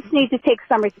 Parents need to take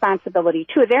some responsibility,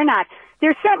 too. They're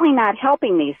certainly not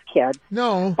helping these kids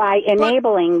by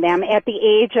enabling them at the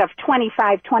age of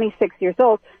 25, 26 years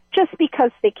old just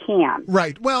because they can.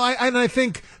 Right. Well, I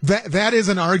think that is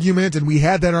an argument, and we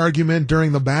had that argument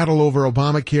during the battle over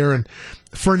Obamacare, and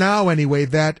for now, anyway,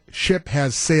 that ship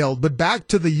has sailed. But back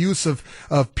to the use of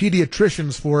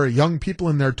pediatricians for young people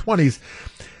in their 20s.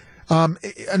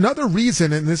 Another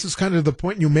reason, and this is kind of the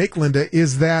point you make, Linda,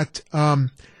 is that,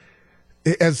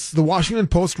 as the Washington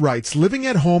Post writes, living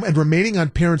at home and remaining on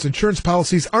parents' insurance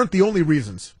policies aren't the only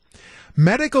reasons.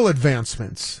 Medical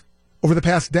advancements over the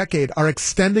past decade are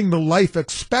extending the life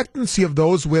expectancy of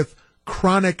those with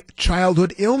chronic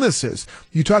childhood illnesses.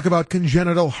 You talk about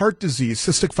congenital heart disease,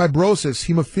 cystic fibrosis,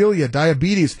 hemophilia,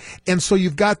 diabetes, and so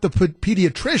you've got the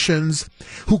pediatricians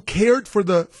who cared for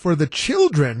the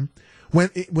children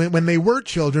when they were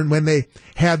children, when they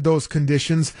had those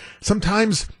conditions.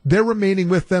 Sometimes they're remaining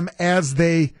with them as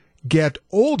they get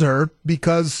older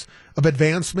because of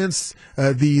advancements.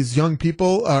 These young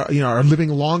people are living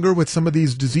longer with some of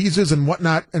these diseases and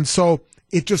whatnot, and so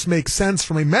it just makes sense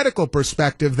from a medical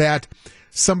perspective that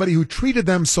somebody who treated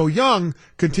them so young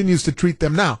continues to treat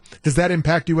them now. Does that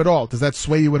impact you at all? Does that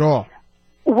sway you at all?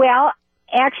 Well,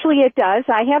 actually it does.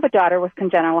 I have a daughter with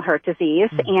congenital heart disease,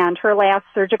 and her last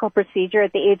surgical procedure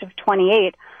at the age of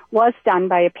 28 was done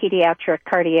by a pediatric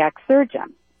cardiac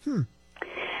surgeon.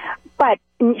 But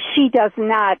she does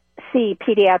not see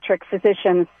pediatric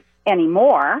physicians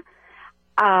anymore.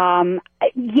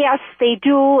 Yes, they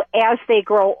do as they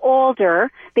grow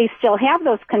older. They still have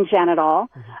those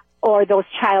congenital or those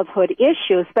childhood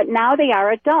issues, but now they are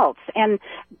adults, and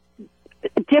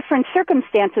different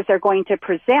circumstances are going to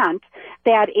present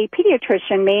that a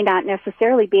pediatrician may not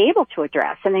necessarily be able to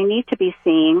address, and they need to be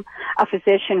seeing a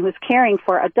physician who's caring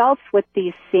for adults with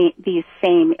these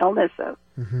same illnesses.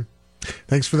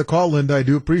 Thanks for the call, Linda. I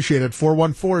do appreciate it.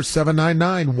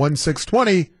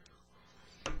 414-799-1620.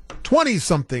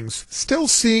 20-somethings still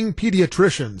seeing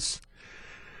pediatricians.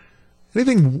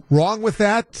 Anything wrong with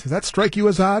that? Does that strike you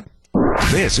as odd?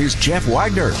 This is Jeff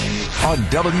Wagner on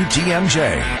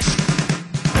WTMJ.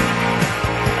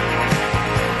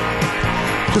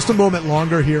 Just a moment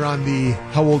longer here on the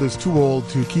how old is too old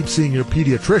to keep seeing your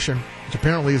pediatrician, which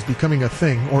apparently is becoming a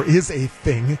thing, or is a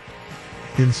thing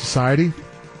in society.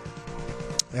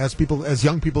 As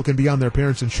young people can be on their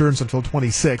parents' insurance until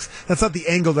 26. That's not the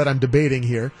angle that I'm debating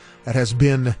here. That has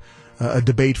been a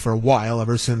debate for a while,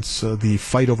 ever since the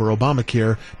fight over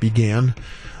Obamacare began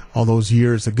all those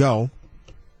years ago.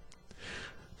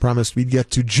 Promised we'd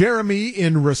get to Jeremy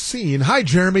in Racine. Hi,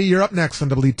 Jeremy. You're up next on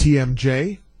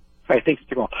WTMJ. Right, thanks,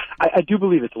 Mr. Cole. I do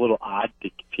believe it's a little odd to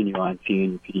continue on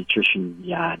seeing a pediatrician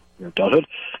beyond your adulthood.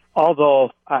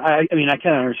 Although, I mean, I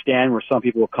kind of understand where some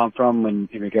people will come from in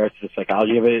regards to the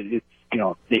psychology of it. It's,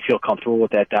 they feel comfortable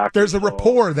with that doctor. There's a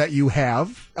rapport that you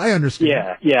have. I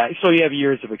understand. Yeah. So you have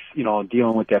years of,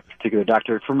 dealing with that particular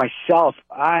doctor. For myself,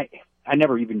 I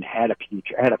never even had a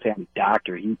pediatrician. I had a family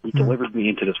doctor. He delivered me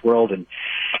into this world, and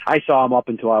I saw him up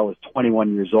until I was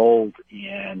 21 years old,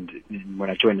 and when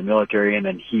I joined the military, and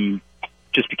then he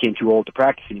just became too old to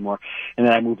practice anymore, and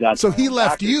then I moved on. So he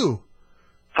left you.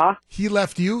 Huh? He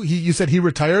left you? You said he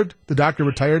retired? The doctor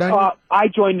retired on you? I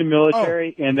joined the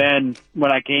military, and then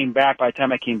when I came back, by the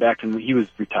time I came back, he was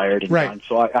retired and done,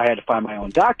 so I had to find my own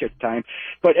doctor at the time.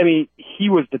 But, I mean, he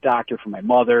was the doctor for my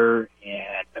mother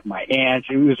and my aunts.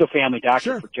 He was a family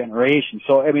doctor for generations.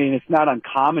 So, I mean, it's not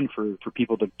uncommon for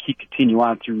people to continue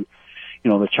on through,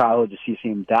 the childhood to see the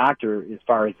same doctor as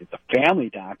far as it's a family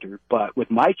doctor. But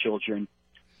with my children,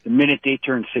 the minute they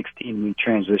turn 16, we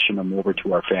transition them over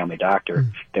to our family doctor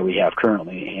that we have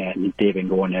currently, and they've been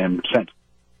going to him since.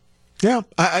 Yeah,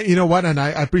 you know what, and I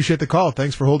appreciate the call.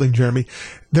 Thanks for holding, Jeremy.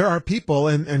 There are people,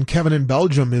 and Kevin in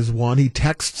Belgium is one, he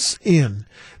texts in.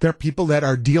 There are people that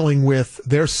are dealing with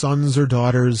their sons or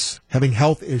daughters having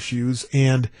health issues,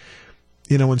 and,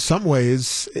 in some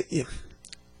ways,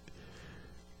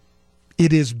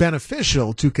 it is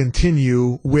beneficial to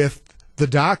continue with the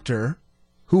doctor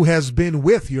who has been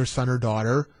with your son or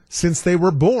daughter since they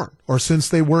were born or since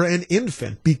they were an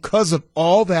infant, because of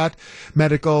all that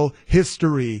medical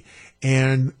history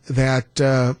and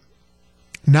that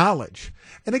knowledge.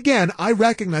 And again, I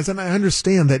recognize and I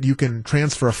understand that you can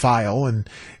transfer a file and,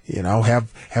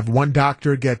 have one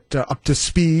doctor get up to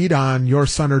speed on your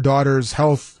son or daughter's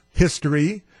health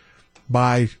history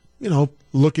by,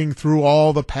 looking through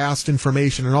all the past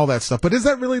information and all that stuff. But is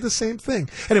that really the same thing?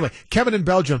 Anyway, Kevin in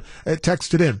Belgium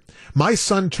texted in. My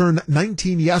son turned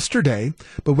 19 yesterday,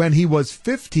 but when he was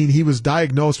 15, he was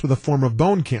diagnosed with a form of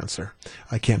bone cancer.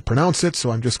 I can't pronounce it,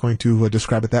 so I'm just going to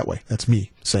describe it that way. That's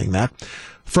me saying that.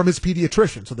 From his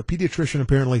pediatrician. So the pediatrician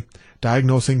apparently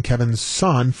diagnosing Kevin's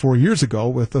son 4 years ago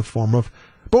with a form of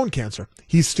bone cancer.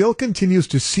 He still continues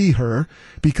to see her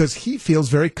because he feels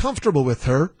very comfortable with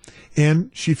her, and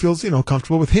she feels,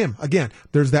 comfortable with him. Again,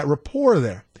 there's that rapport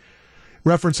there.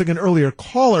 Referencing an earlier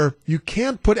caller, you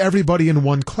can't put everybody in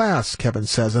one class, Kevin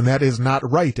says, and that is not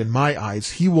right in my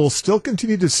eyes. He will still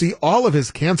continue to see all of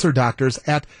his cancer doctors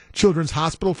at Children's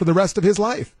Hospital for the rest of his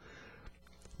life.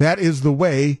 That is the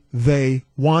way they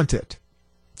want it.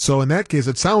 So in that case,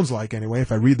 it sounds like, anyway,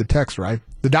 if I read the text right,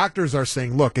 the doctors are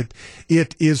saying, look, it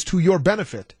is to your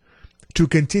benefit to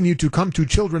continue to come to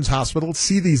Children's Hospital,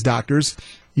 see these doctors.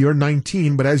 You're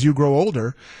 19, but as you grow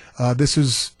older, this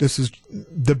is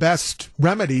the best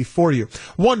remedy for you.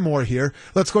 One more here.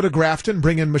 Let's go to Grafton,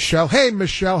 bring in Michelle. Hey,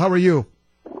 Michelle, how are you?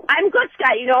 I'm good,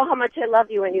 Scott. You know how much I love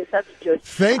you and you substitute.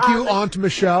 Thank you, Aunt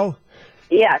Michelle.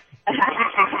 Yes.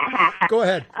 Go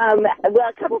ahead. Well,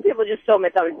 a couple people just stole my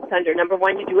thunder. Number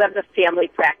one, you do have the family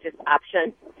practice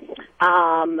option,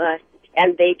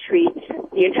 and they treat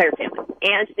the entire family,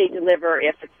 and they deliver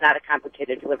if it's not a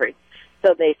complicated delivery.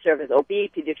 So they serve as OB,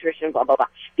 pediatrician, blah, blah, blah.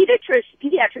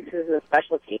 Pediatrics is a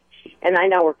specialty, and I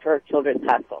now work for Children's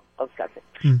Hospital of Wisconsin.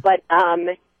 But,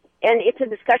 and it's a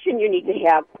discussion you need to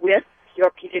have with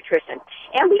your pediatrician.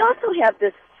 And we also have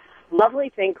this lovely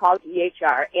thing called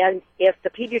EHR, and if the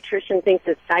pediatrician thinks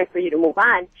it's time for you to move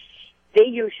on, they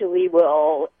usually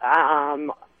will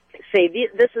say,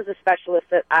 this is a specialist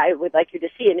that I would like you to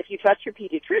see. And if you trust your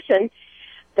pediatrician,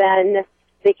 then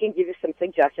they can give you some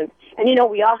suggestions. And,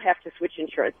 we all have to switch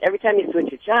insurance. Every time you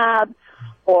switch a job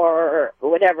or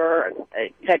whatever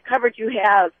coverage you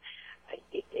have,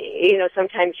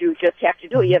 sometimes you just have to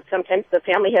do it. Sometimes the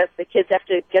kids have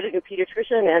to get a new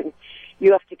pediatrician, and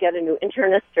you have to get a new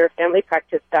internist or family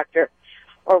practice doctor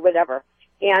or whatever.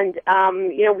 And,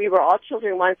 we were all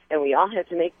children once, and we all had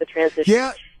to make the transition.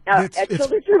 Yeah. Now,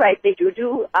 children, you're right. They they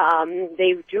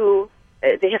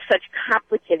have such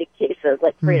complicated cases,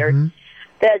 like Prater,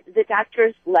 that the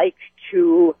doctors like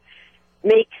to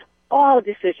make all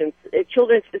decisions.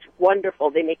 Children's is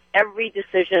wonderful. They make every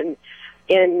decision.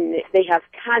 They have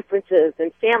conferences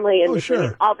and family and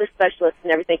all the specialists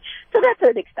and everything. So that's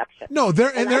an exception. No,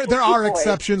 there are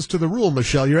exceptions to the rule,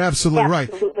 Michelle. You're absolutely right.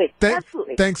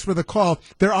 Absolutely. Thanks for the call.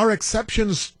 There are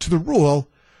exceptions to the rule,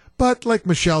 but like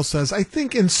Michelle says, I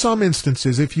think in some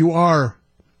instances, if you are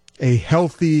a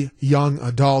healthy young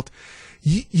adult,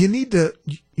 you need to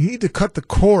cut the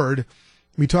cord.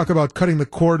 We talk about cutting the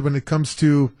cord when it comes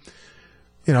to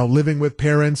living with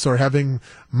parents or having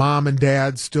mom and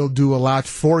dad still do a lot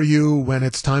for you when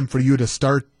it's time for you to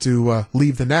start to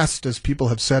leave the nest, as people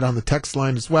have said on the text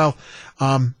line as well.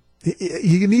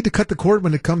 You need to cut the cord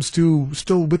when it comes to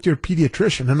still with your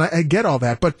pediatrician. And I get all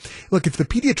that. But look, if the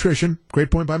pediatrician,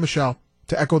 great point by Michelle,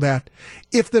 to echo that,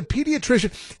 if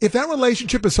that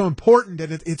relationship is so important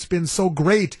and it's been so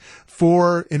great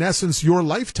for, in essence, your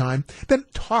lifetime, then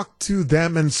talk to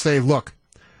them and say, look,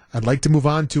 I'd like to move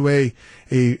on to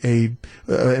an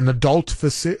adult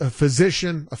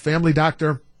physician, a family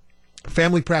doctor,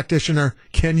 family practitioner.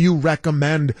 Can you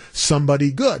recommend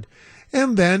somebody good?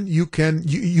 And then you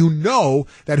know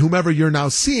that whomever you're now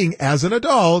seeing as an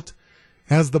adult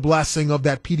has the blessing of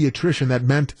that pediatrician that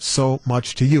meant so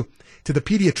much to you. To the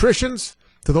pediatricians,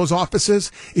 to those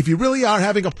offices, if you really are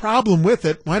having a problem with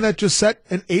it, why not just set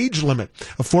an age limit?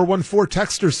 A 414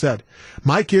 texter said,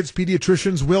 my kids'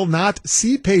 pediatricians will not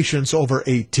see patients over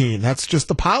 18. That's just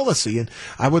the policy. And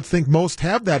I would think most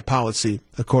have that policy,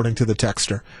 according to the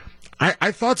texter.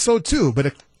 I thought so too,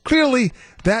 but clearly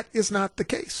that is not the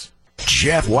case.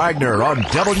 Jeff Wagner on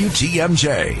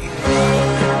WTMJ.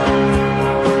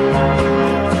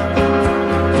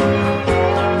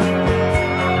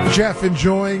 Jeff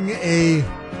enjoying a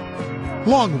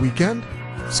long weekend.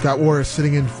 Scott Warras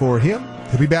sitting in for him.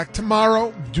 He'll be back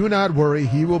tomorrow. Do not worry,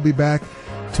 he will be back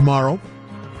tomorrow.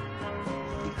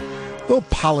 A little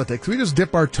politics. We just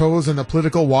dip our toes in the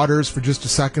political waters for just a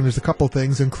second. There's a couple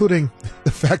things, including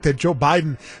the fact that Joe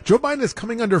Biden is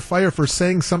coming under fire for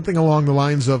saying something along the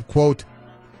lines of, quote,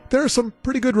 there are some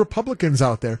pretty good Republicans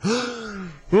out there.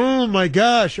 Oh my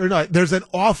gosh. Or not. There's an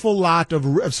awful lot of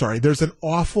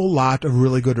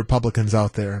really good Republicans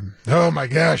out there. Oh my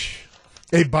gosh.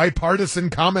 A bipartisan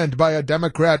comment by a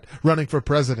Democrat running for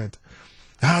president.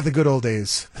 The good old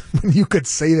days when you could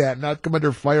say that and not come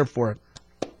under fire for it.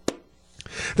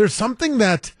 There's something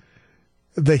that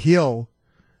The Hill,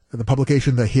 the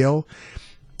publication The Hill,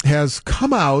 has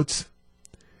come out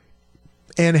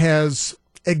and has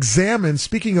examined,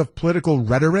 speaking of political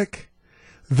rhetoric,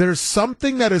 there's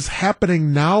something that is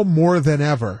happening now more than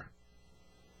ever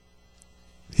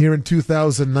here in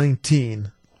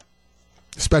 2019,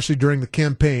 especially during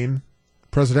the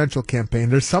presidential campaign.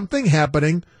 There's something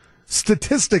happening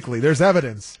statistically. There's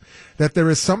evidence that there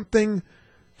is something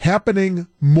happening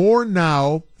more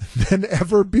now than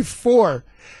ever before.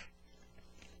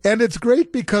 And it's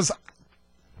great because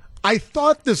I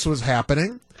thought this was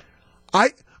happening.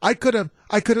 I could have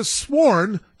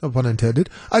sworn, no pun intended,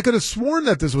 I could have sworn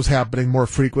that this was happening more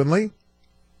frequently.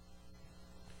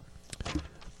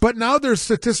 But now there's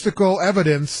statistical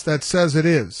evidence that says it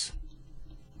is.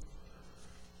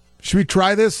 Should we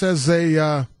try this as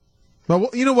a, well,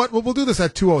 you know what? We'll do this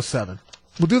at 2:07.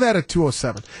 We'll do that at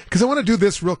 2:07 because I want to do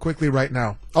this real quickly right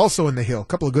now. Also in The Hill, a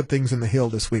couple of good things in The Hill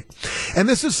this week. And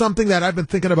this is something that I've been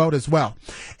thinking about as well.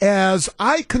 As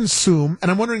I consume,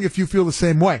 and I'm wondering if you feel the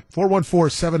same way,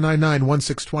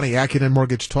 414-799-1620, Acumen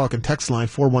Mortgage Talk and text line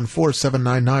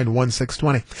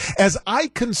 414-799-1620. As I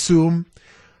consume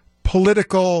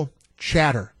political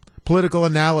chatter, political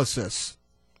analysis,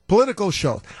 political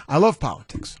shows. I love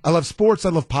politics. I love sports. I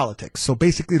love politics. So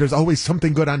basically there's always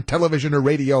something good on television or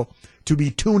radio to be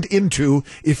tuned into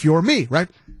if you're me, right?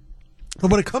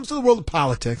 But when it comes to the world of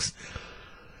politics,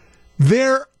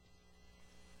 there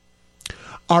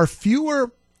are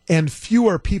fewer and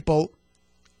fewer people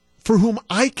for whom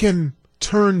I can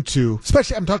turn to,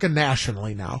 especially I'm talking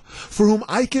nationally now, for whom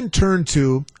I can turn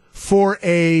to for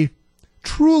a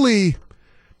truly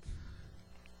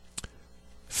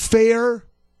fair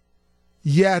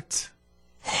yet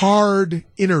hard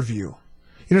interview.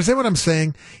 You understand what I'm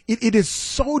saying? It is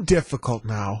so difficult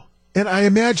now, and I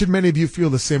imagine many of you feel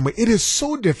the same way. It is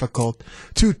so difficult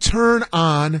to turn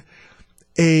on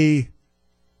a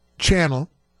channel,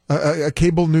 a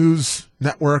cable news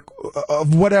network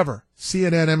of whatever,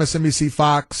 CNN, MSNBC,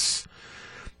 Fox,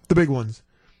 the big ones,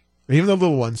 even the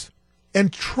little ones,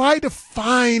 and try to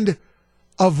find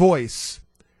a voice,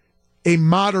 a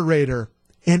moderator,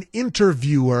 an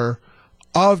interviewer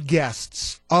of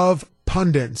guests, of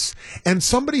pundits, and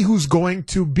somebody who's going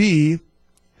to be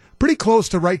pretty close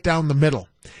to right down the middle,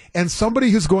 and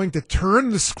somebody who's going to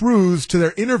turn the screws to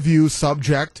their interview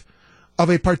subject of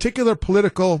a particular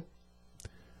political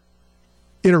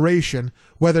iteration,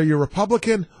 whether you're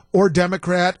Republican or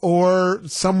Democrat or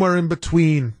somewhere in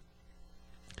between.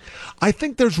 I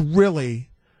think there's really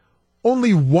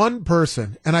only one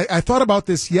person, and I thought about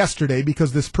this yesterday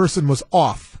because this person was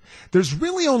off. There's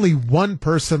really only one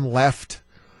person left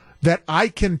that I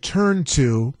can turn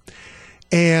to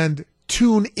and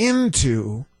tune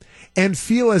into and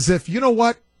feel as if, you know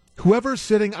what, whoever's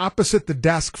sitting opposite the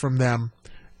desk from them,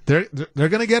 they're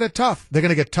going to get it tough. They're going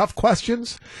to get tough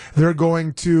questions. They're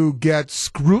going to get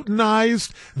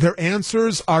scrutinized. Their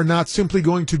answers are not simply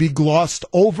going to be glossed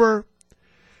over.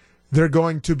 They're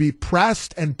going to be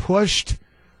pressed and pushed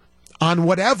on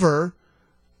whatever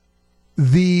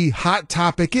the hot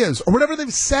topic is or whatever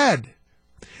they've said.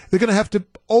 They're going to have to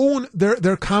own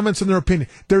their comments and their opinion.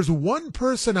 There's one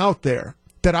person out there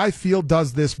that I feel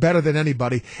does this better than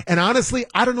anybody. And honestly,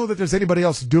 I don't know that there's anybody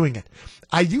else doing it.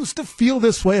 I used to feel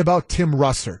this way about Tim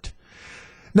Russert.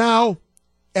 Now,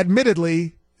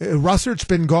 admittedly, Russert's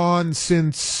been gone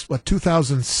since,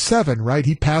 2007, right?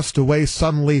 He passed away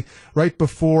suddenly right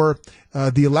before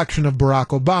the election of Barack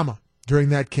Obama during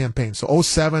that campaign. So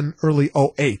 07, early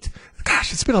 08.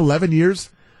 Gosh, it's been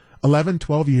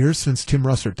 12 years since Tim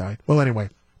Russert died. Well, anyway,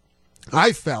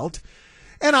 I felt,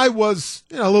 and I was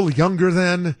a little younger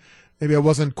then, maybe I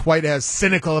wasn't quite as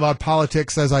cynical about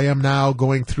politics as I am now,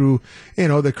 going through,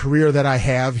 the career that I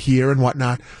have here and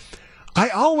whatnot. I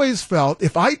always felt,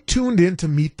 if I tuned in to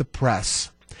Meet the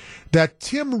Press, that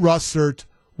Tim Russert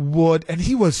would, and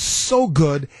he was so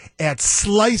good at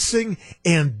slicing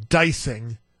and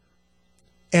dicing,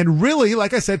 and really,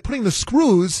 like I said, putting the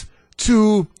screws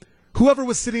to whoever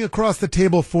was sitting across the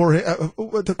table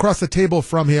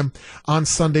from him on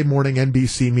Sunday morning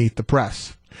NBC Meet the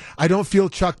Press. I don't feel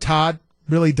Chuck Todd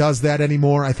really does that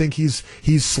anymore. I think he's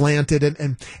slanted,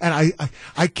 and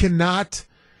I cannot.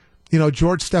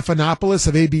 George Stephanopoulos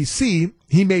of ABC,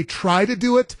 he may try to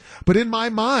do it, but in my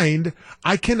mind,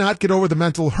 I cannot get over the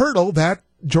mental hurdle that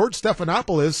George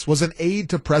Stephanopoulos was an aide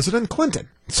to President Clinton.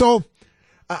 So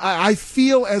I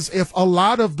feel as if a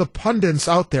lot of the pundits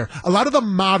out there, a lot of the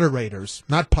moderators,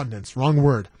 not pundits, wrong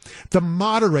word, the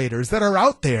moderators that are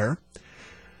out there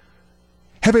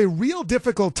have a real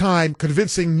difficult time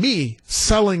convincing me,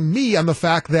 selling me on the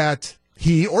fact that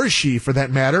he or she, for that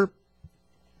matter,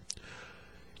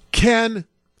 can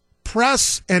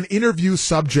press an interview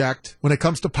subject when it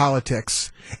comes to politics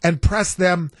and press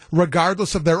them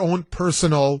regardless of their own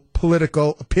personal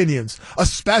political opinions,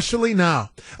 especially now,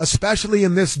 especially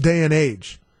in this day and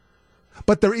age.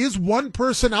 But there is one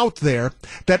person out there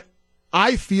that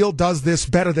I feel does this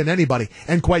better than anybody.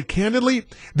 And quite candidly,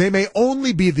 they may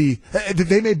be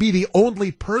the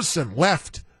only person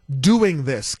left doing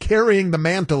this, carrying the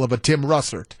mantle of a Tim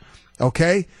Russert.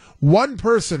 Okay? One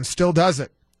person still does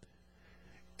it.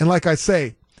 And like I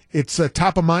say, it's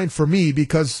top of mind for me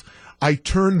because I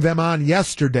turned them on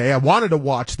yesterday. I wanted to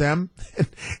watch them,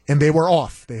 and they were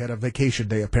off. They had a vacation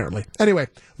day, apparently. Anyway,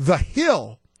 The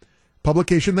Hill,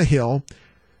 publication The Hill,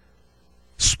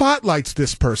 spotlights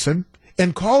this person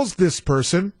and calls this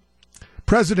person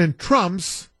President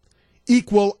Trump's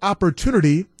equal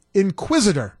opportunity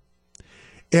inquisitor.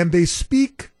 And they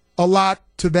speak a lot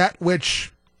to that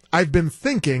which I've been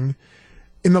thinking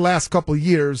in the last couple of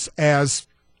years as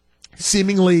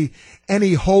seemingly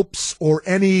any hopes or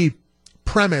any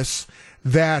premise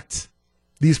that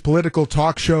these political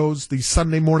talk shows, the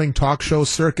Sunday morning talk show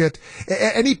circuit,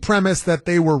 any premise that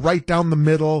they were right down the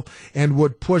middle and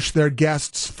would push their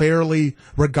guests fairly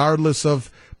regardless of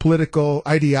political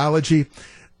ideology,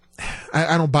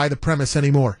 I don't buy the premise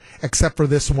anymore, except for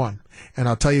this one. And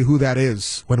I'll tell you who that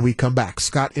is when we come back.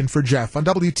 Scott in for Jeff on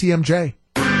WTMJ.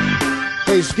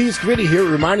 Hey, Steve Scavidi here,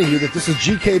 reminding you that this is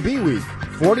GKB week.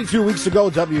 42 weeks ago,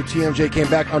 WTMJ came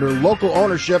back under local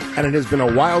ownership, and it has been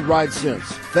a wild ride since.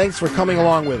 Thanks for coming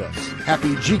along with us.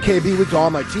 Happy GKB week to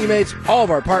all my teammates, all of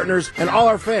our partners, and all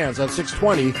our fans on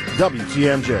 620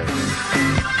 WTMJ.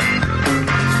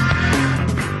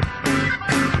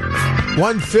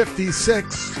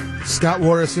 156. Scott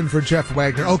Warras in for Jeff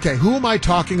Wagner. Okay, who am I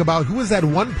talking about? Who is that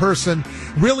one person,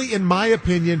 really, in my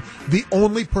opinion, the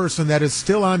only person that is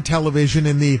still on television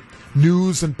in the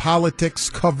news and politics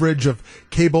coverage of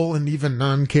cable and even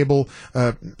non-cable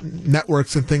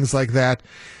networks and things like that?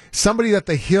 Somebody that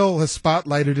The Hill has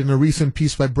spotlighted in a recent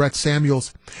piece by Brett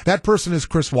Samuels. That person is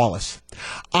Chris Wallace.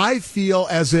 I feel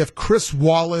as if Chris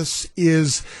Wallace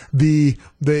is the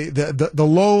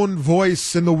lone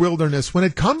voice in the wilderness when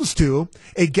it comes to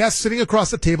a guest sitting across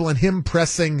the table and him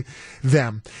pressing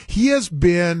them. He has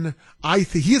been,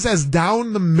 he is as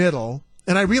down the middle.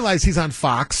 And I realize he's on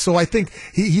Fox, so I think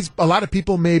he's a lot of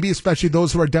people maybe, especially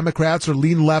those who are Democrats or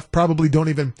lean left, probably don't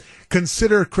even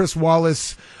consider Chris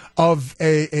Wallace of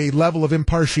a level of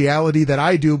impartiality that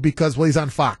I do because, well, he's on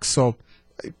Fox. So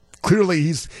clearly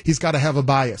he's got to have a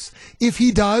bias. If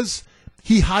he does,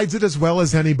 he hides it as well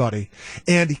as anybody.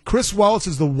 And Chris Wallace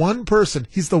is the one person,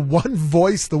 he's the one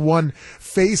voice, the one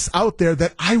face out there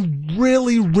that I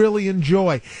really, really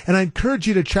enjoy. And I encourage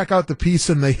you to check out the piece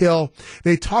in The Hill.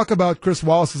 They talk about Chris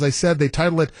Wallace, as I said, they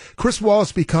title it, Chris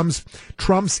Wallace Becomes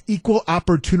Trump's Equal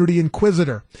Opportunity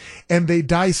Inquisitor. And they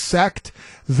dissect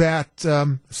that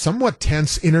somewhat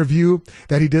tense interview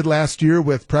that he did last year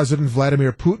with President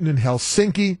Vladimir Putin in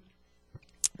Helsinki.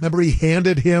 Remember, he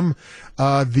handed him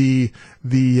the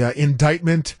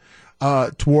indictment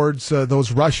towards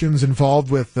those Russians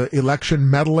involved with election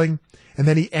meddling, and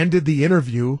then he ended the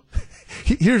interview.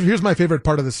 Here's my favorite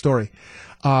part of the story.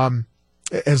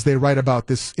 As they write about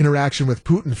this interaction with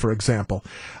Putin, for example.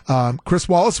 Chris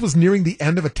Wallace was nearing the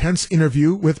end of a tense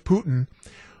interview with Putin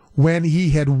when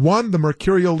he had won the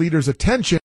mercurial leader's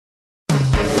attention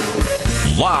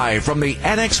Live from the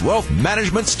Annex Wealth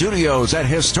Management Studios at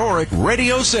historic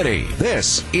Radio City,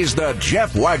 this is the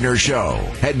Jeff Wagner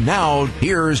Show. And now,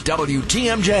 here's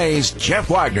WTMJ's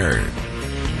Jeff Wagner.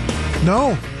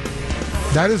 No,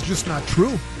 that is just not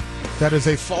true. That is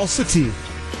a falsity.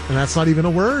 And that's not even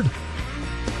a word.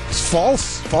 It's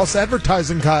false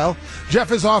advertising, Kyle.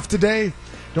 Jeff is off today.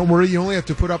 Don't worry, you only have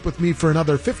to put up with me for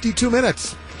another 52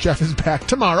 minutes. Jeff is back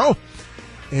tomorrow.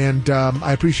 And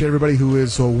I appreciate everybody who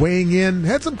is weighing in.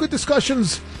 Had some good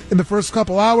discussions in the first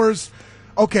couple hours.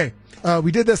 Okay,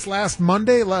 we did this last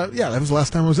Monday. That was the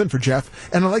last time I was in for Jeff.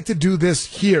 And I like to do this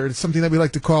here. It's something that we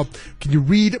like to call, Can You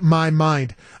Read My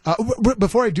Mind?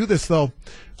 Before I do this, though,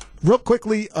 real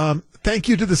quickly, thank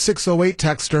you to the 608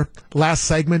 texter. Last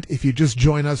segment, if you just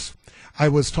join us, I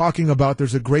was talking about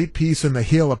there's a great piece in The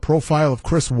Hill, a profile of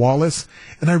Chris Wallace.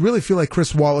 And I really feel like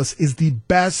Chris Wallace is the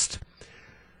best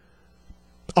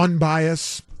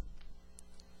unbiased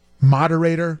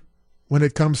moderator when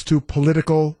it comes to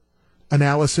political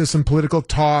analysis and political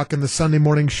talk and the Sunday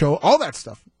morning show, all that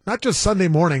stuff. Not just Sunday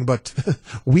morning, but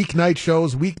weeknight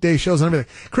shows, weekday shows, and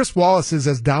everything. Chris Wallace is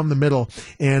as down the middle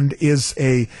and is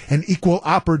an equal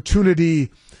opportunity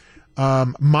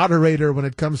moderator when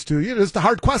it comes to just the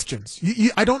hard questions.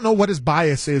 I don't know what his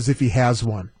bias is if he has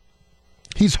one.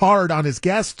 He's hard on his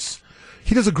guests.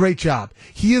 He does a great job.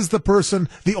 He is the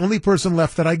only person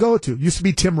left that I go to. Used to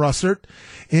be Tim Russert,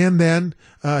 and then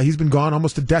he's been gone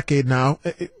almost a decade now.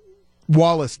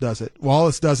 Wallace does it.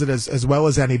 Wallace does it as well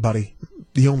as anybody.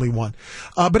 The only one.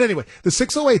 But anyway, the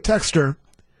 608 texter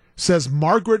says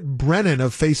Margaret Brennan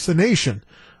of Face the Nation.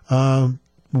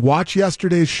 Watch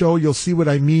yesterday's show. You'll see what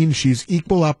I mean. She's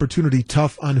equal opportunity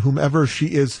tough on whomever she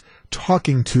is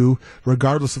talking to,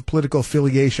 regardless of political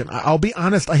affiliation. I'll be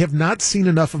honest, I have not seen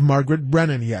enough of Margaret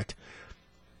Brennan yet.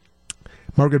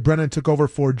 Margaret Brennan took over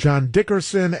for John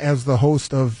Dickerson as the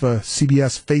host of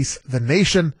CBS Face the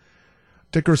Nation.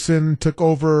 Dickerson took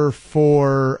over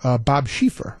for Bob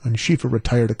Schieffer when Schieffer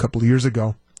retired a couple of years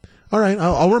ago. All right,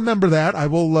 I'll remember that. I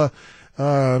will,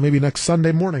 maybe next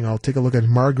Sunday morning, I'll take a look at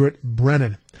Margaret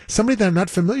Brennan. Somebody that I'm not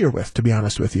familiar with, to be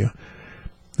honest with you.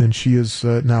 And she is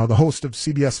now the host of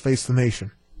CBS Face the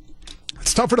Nation.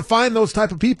 It's tougher to find those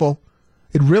type of people.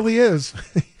 It really is.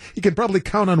 You can probably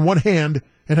count on one hand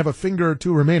and have a finger or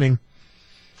two remaining.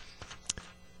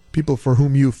 People for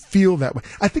whom you feel that way.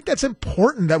 I think that's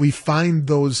important that we find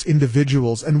those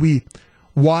individuals and we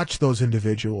watch those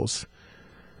individuals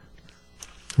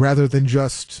rather than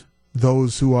just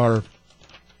those who are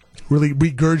really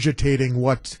regurgitating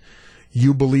what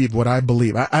you believe, what I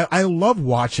believe. I love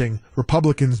watching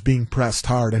Republicans being pressed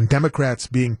hard and Democrats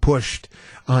being pushed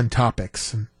on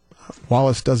topics. And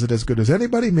Wallace does it as good as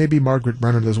anybody, maybe Margaret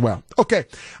Brennan as well. Okay,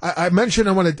 I mentioned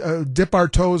I want to dip our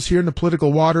toes here in the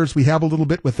political waters. We have a little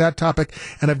bit with that topic,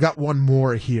 and I've got one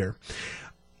more here.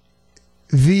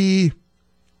 There's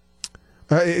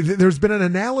been an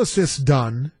analysis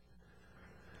done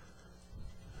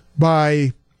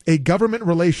by a government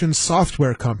relations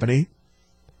software company,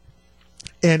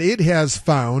 and it has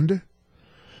found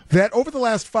that over the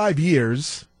last 5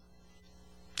 years,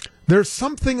 there's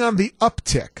something on the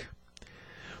uptick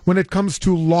when it comes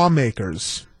to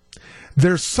lawmakers.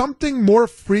 There's something more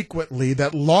frequently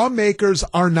that lawmakers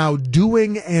are now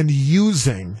doing and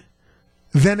using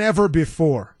than ever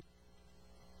before.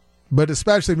 But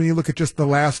especially when you look at just the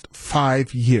last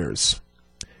 5 years.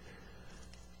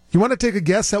 You want to take a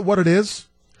guess at what it is?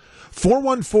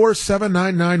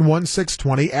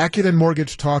 414-799-1620, Accurate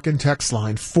Mortgage Talk and Text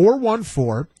Line,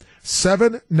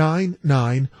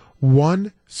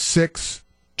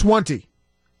 414-799-1620.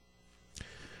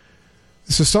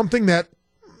 This is something that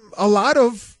a lot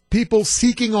of people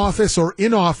seeking office or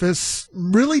in office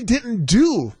really didn't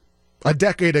do a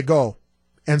decade ago,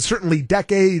 and certainly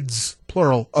decades,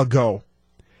 plural, ago.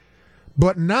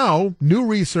 But now, new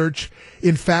research,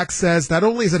 in fact, says not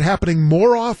only is it happening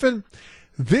more often,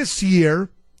 this year,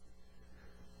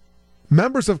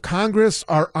 members of Congress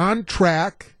are on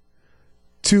track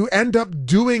to end up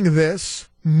doing this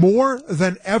more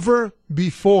than ever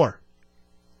before.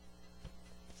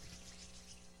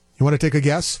 You want to take a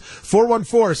guess?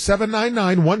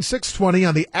 414-799-1620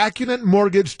 on the Accurate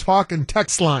Mortgage Talk and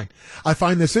Text Line. I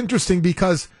find this interesting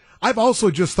because I've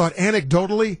also just thought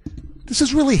anecdotally, this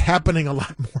is really happening a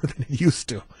lot more than it used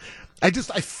to. I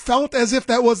felt as if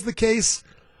that was the case.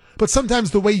 But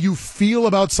sometimes the way you feel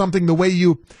about something, the way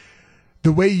you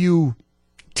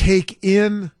take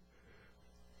in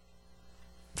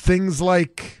things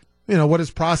like, what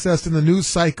is processed in the news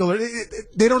cycle,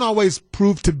 they don't always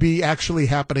prove to be actually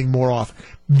happening more often.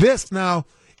 This now,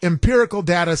 empirical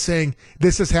data saying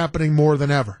this is happening more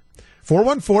than ever.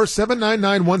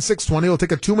 414-799-1620. We'll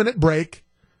take a 2-minute break.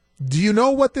 Do you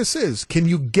know what this is? Can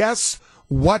you guess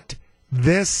what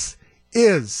this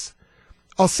is?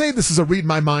 I'll say this is a read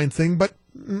my mind thing, but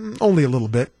only a little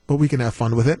bit, but we can have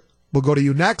fun with it. We'll go to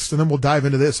you next, and then we'll dive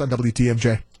into this on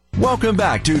WTMJ. Welcome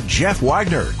back to Jeff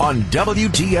Wagner on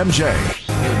WTMJ.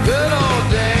 The good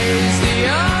old days, the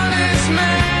honest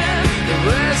man, the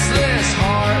restless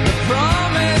heart, the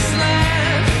promised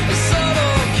land, a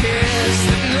subtle kiss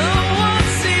that no one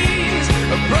sees,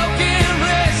 a broken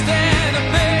wrist and a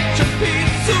picture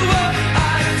piece. So what?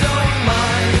 I don't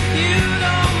mind if you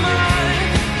don't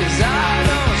mind, 'cause I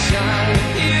don't shine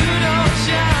if you don't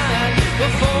shine.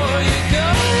 Before you go,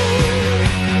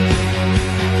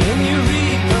 can you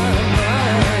read my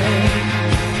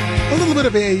mind? A little bit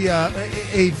of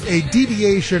a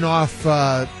deviation off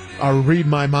our Read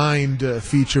My Mind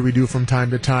feature we do from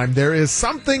time to time. There is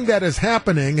something that is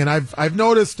happening, and I've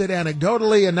noticed it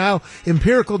anecdotally, and now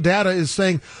empirical data is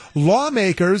saying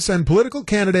lawmakers and political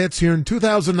candidates here in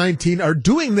 2019 are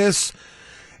doing this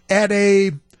at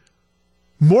a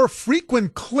more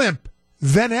frequent clip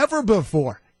than ever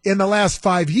before. In the last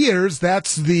 5 years,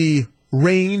 that's the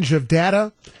range of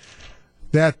data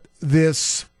that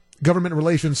this government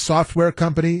relations software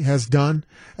company has done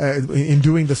in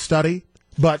doing the study.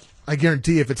 But I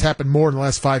guarantee if it's happened more in the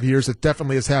last 5 years, it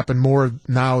definitely has happened more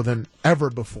now than ever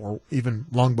before, even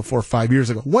long before 5 years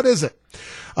ago. What is it?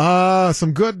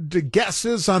 Some good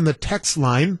guesses on the text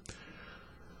line.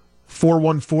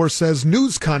 414 says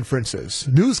news conferences.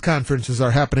 News conferences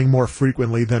are happening more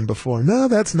frequently than before. No,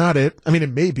 that's not it. I mean,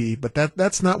 it may be, but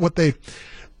that's not what they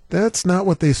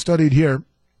studied here.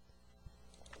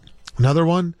 Another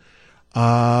one.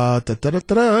 Doug.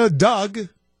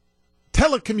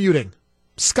 Telecommuting.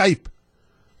 Skype.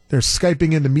 They're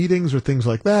Skyping into meetings or things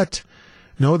like that.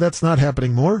 No, that's not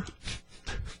happening more.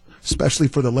 Especially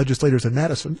for the legislators in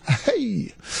Madison.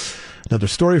 Hey! Another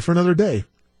story for another day.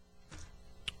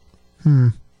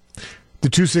 The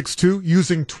 262,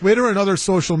 using Twitter and other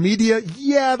social media.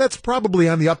 Yeah, that's probably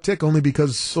on the uptick, only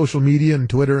because social media and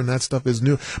Twitter and that stuff is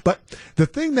new. But the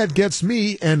thing that gets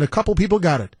me, and a couple people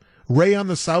got it. Ray on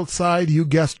the south side, you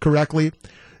guessed correctly.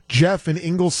 Jeff in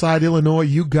Ingleside, Illinois,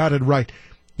 you got it right.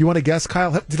 You want to guess,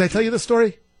 Kyle? Did I tell you the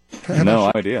story?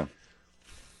 No idea.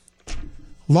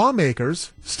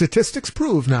 Lawmakers, statistics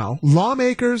prove now,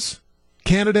 lawmakers,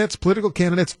 candidates, political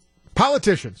candidates,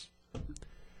 politicians,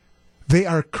 they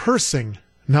are cursing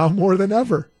now more than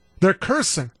ever. They're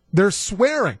cursing. They're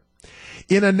swearing.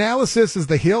 In analysis is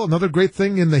the Hill, another great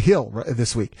thing in the Hill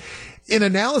this week. In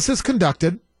analysis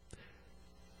conducted,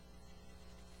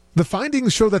 the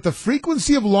findings show that the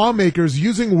frequency of lawmakers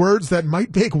using words that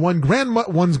might make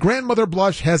one's grandmother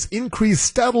blush has increased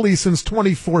steadily since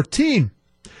 2014.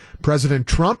 President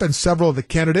Trump and several of the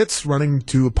candidates running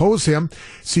to oppose him,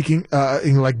 seeking,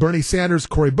 like Bernie Sanders,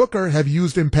 Cory Booker, have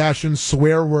used impassioned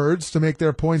swear words to make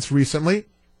their points recently.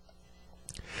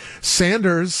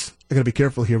 Sanders, I gotta be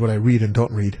careful here what I read and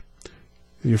don't read.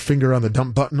 Your finger on the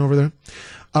dump button over there.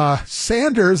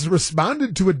 Sanders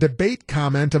responded to a debate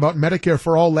comment about Medicare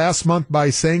for All last month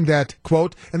by saying that,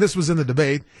 quote, and this was in the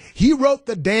debate, he wrote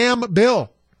the damn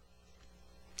bill.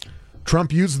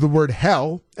 Trump used the word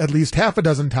hell at least half a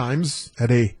dozen times at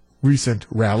a recent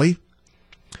rally.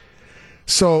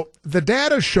 So the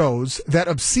data shows that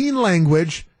obscene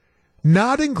language,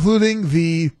 not including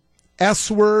the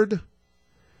S word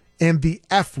and the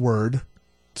F word,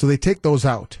 so they take those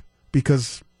out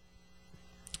because,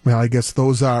 well, I guess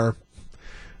those are,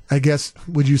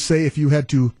 would you say if you had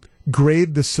to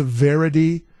grade the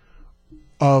severity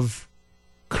of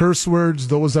curse words,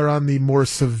 those are on the more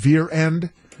severe end?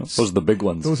 Those are the big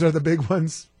ones. Those are the big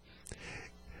ones.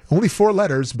 Only 4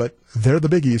 letters, but they're the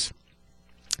biggies.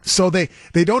 So they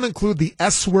don't include the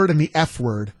S word and the F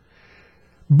word.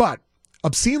 But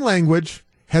obscene language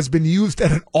has been used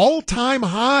at an all-time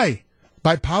high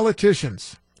by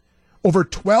politicians. Over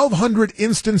 1,200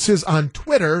 instances on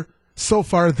Twitter so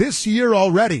far this year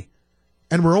already.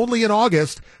 And we're only in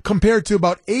August compared to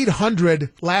about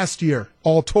 800 last year,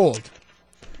 all told.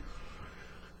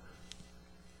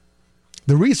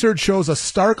 The research shows a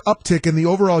stark uptick in the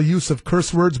overall use of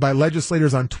curse words by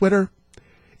legislators on Twitter.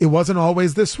 It wasn't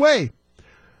always this way.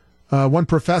 One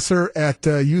professor at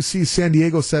UC San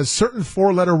Diego says certain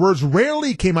 4-letter words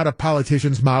rarely came out of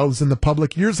politicians' mouths in the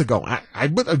public years ago. I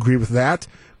would agree with that.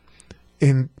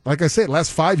 In, like I said,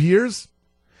 last 5 years,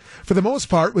 for the most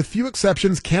part, with few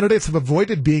exceptions, candidates have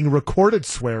avoided being recorded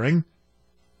swearing.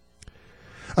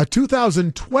 A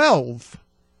 2012...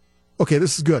 Okay,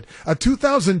 this is good. A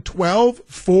 2012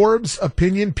 Forbes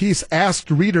opinion piece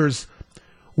asked readers,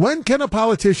 when can a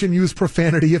politician use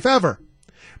profanity, if ever?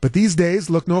 But these days,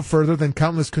 look no further than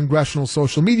countless congressional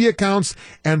social media accounts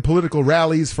and political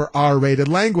rallies for R-rated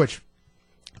language.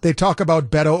 They talk about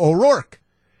Beto O'Rourke.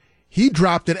 He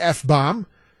dropped an F-bomb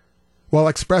while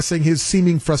expressing his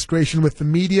seeming frustration with the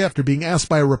media after being asked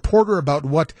by a reporter about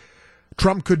what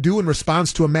Trump could do in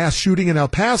response to a mass shooting in El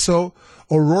Paso.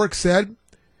 O'Rourke said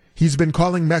he's been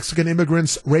calling Mexican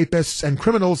immigrants rapists and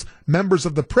criminals members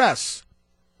of the press.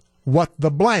 What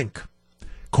the blank?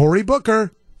 Cory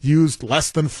Booker used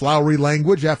less than flowery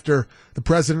language after the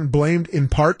president blamed, in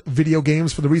part, video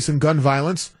games for the recent gun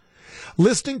violence.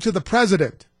 Listening to the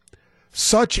president,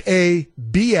 such a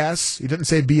BS, he didn't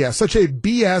say BS, such a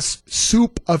BS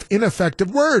soup of ineffective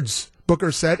words,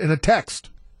 Booker said in a text.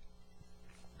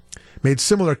 Made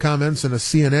similar comments in a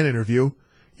CNN interview,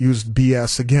 used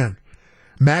BS again.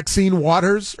 Maxine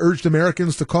Waters urged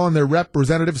Americans to call on their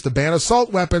representatives to ban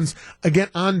assault weapons, again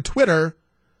on Twitter.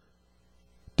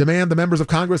 Demand the members of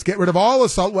Congress get rid of all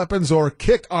assault weapons or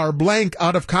kick our blank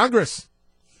out of Congress.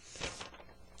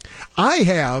 I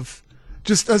have,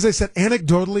 just as I said,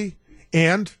 anecdotally,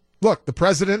 and look, the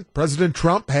President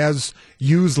Trump has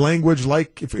used language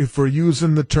like, if we're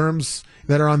using the terms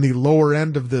that are on the lower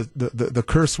end of the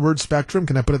curse word spectrum,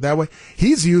 can I put it that way?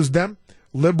 He's used them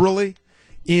liberally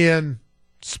in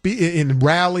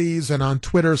rallies and on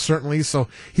Twitter, certainly. So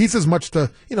he's as much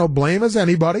to blame as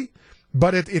anybody.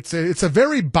 But it's a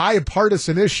very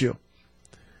bipartisan issue,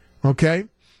 okay?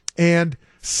 And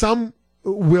some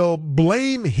will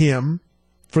blame him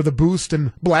for the boost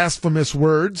in blasphemous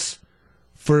words,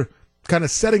 for kind of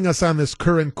setting us on this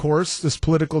current course, this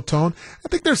political tone. I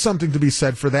think there's something to be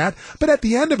said for that. But at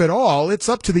the end of it all, it's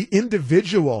up to the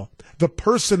individual, the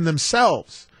person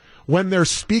themselves, when they're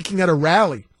speaking at a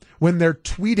rally, when they're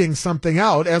tweeting something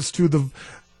out as to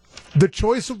the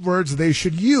choice of words they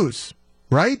should use,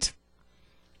 right?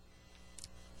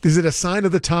 Is it a sign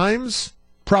of the times?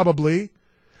 Probably.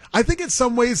 I think in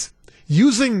some ways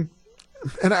using,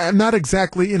 and I'm not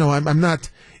exactly, I'm not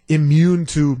immune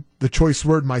to the choice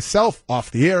word myself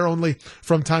off the air, only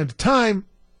from time to time.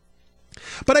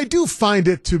 But I do find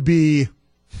it to be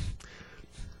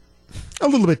a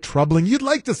little bit troubling. You'd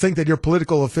like to think that your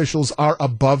political officials are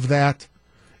above that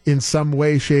in some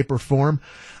way, shape, or form.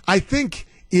 I think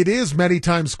it is many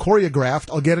times choreographed.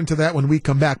 I'll get into that when we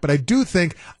come back. But I do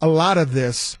think a lot of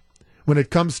this, when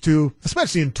it comes to,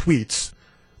 especially in tweets,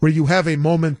 where you have a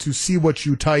moment to see what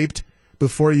you typed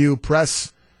before you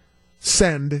press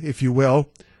send, if you will,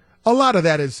 a lot of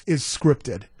that is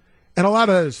scripted. And a lot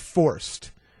of that is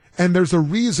forced. And there's a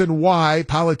reason why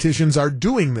politicians are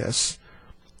doing this.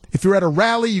 If you're at a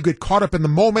rally, you get caught up in the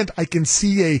moment. I can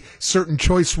see a certain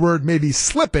choice word maybe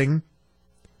slipping.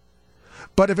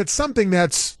 But if it's something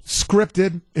that's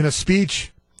scripted in a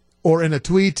speech or in a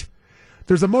tweet,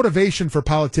 there's a motivation for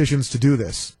politicians to do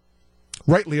this.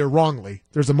 Rightly or wrongly,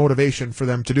 there's a motivation for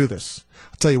them to do this.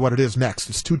 I'll tell you what it is next.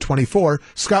 It's 2:24.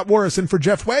 Scott Warras in for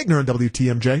Jeff Wagner on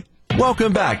WTMJ.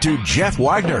 Welcome back to Jeff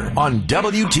Wagner on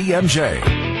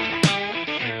WTMJ.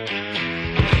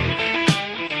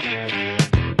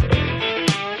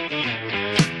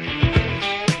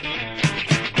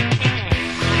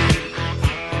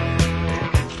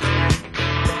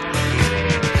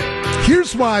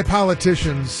 Here's why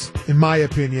politicians, in my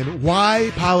opinion,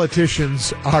 why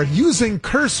politicians are using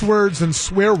curse words and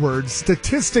swear words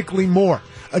statistically more.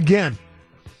 Again,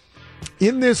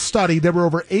 in this study, there were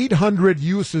over 800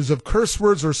 uses of curse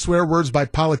words or swear words by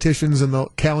politicians in the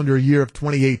calendar year of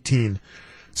 2018.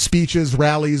 Speeches,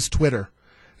 rallies, Twitter.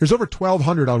 There's over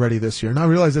 1,200 already this year. Now I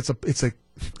realize it's an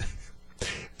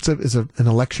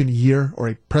election year or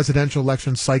a presidential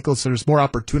election cycle, so there's more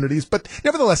opportunities. But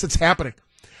nevertheless, it's happening.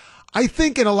 I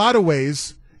think in a lot of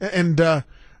ways, and Debbie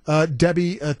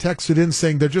texted in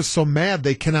saying they're just so mad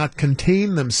they cannot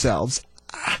contain themselves.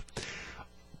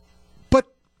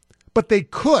 But they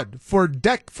could for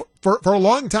a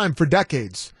long time, for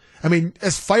decades. I mean,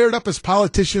 as fired up as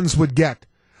politicians would get.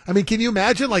 I mean, can you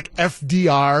imagine like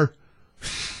FDR?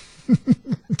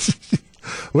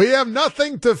 We have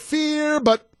nothing to fear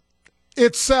but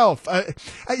itself. I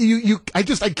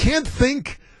can't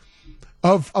think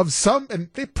of some, and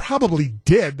they probably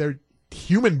did. They're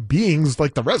human beings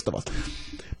like the rest of us.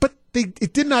 But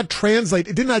it did not translate.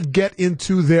 It did not get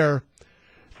into their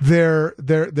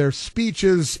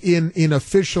speeches in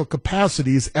official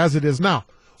capacities as it is now.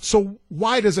 So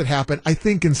why does it happen? I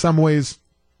think in some ways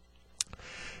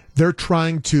they're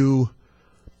trying to,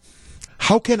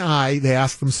 they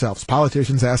ask themselves,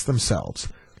 politicians ask themselves,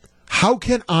 how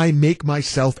can I make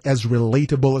myself as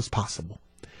relatable as possible?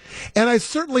 And I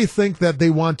certainly think that they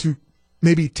want to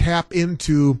maybe tap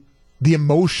into the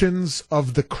emotions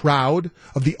of the crowd,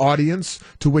 of the audience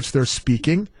to which they're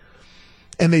speaking.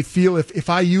 And they feel if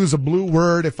I use a blue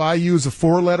word, if I use a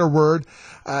 4-letter word,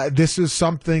 this is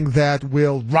something that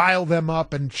will rile them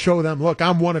up and show them, look,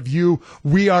 I'm one of you.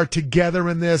 We are together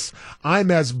in this. I'm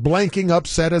as blanking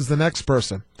upset as the next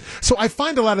person. So I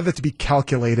find a lot of it to be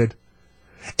calculated.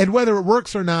 And whether it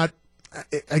works or not,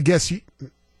 I guess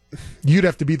you'd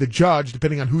have to be the judge,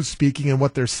 depending on who's speaking and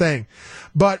what they're saying.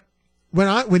 But when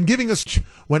on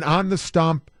the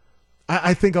stump,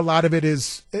 I think a lot of it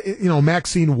is,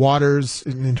 Maxine Waters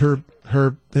and her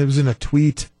it was in a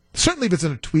tweet. Certainly if it's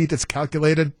in a tweet, it's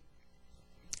calculated.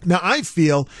 Now I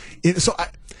feel,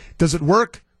 does it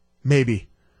work? Maybe.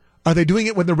 Are they doing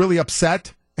it when they're really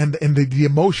upset and the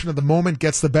emotion of the moment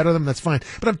gets the better of them? That's fine.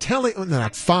 But I'm telling you,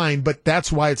 not fine, but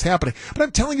that's why it's happening. But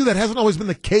I'm telling you that hasn't always been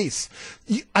the case.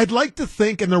 I'd like to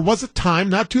think, and there was a time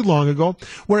not too long ago,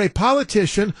 where a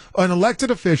politician, an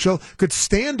elected official, could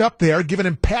stand up there, give an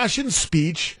impassioned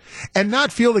speech, and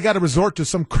not feel they got to resort to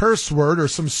some curse word or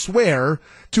some swear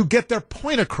to get their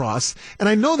point across. And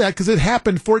I know that because it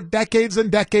happened for decades and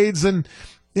decades and,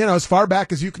 as far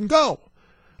back as you can go.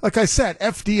 Like I said,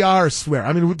 FDR swear.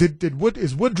 I mean,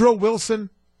 is Woodrow Wilson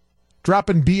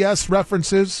dropping BS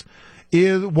references?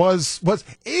 Was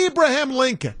Abraham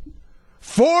Lincoln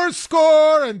 80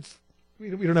 and we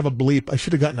don't have a bleep. I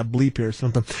should have gotten a bleep here or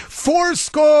something. 80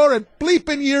 and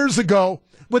bleeping years ago.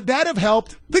 Would that have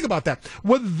helped? Think about that.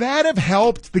 Would that have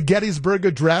helped the Gettysburg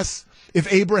Address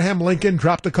if Abraham Lincoln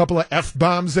dropped a couple of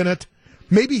F-bombs in it?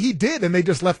 Maybe he did, and they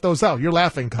just left those out. You're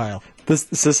laughing, Kyle. The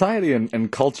society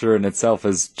and culture in itself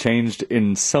has changed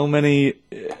in so many,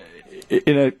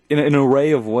 in an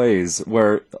array of ways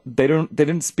where they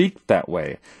didn't speak that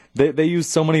way. They used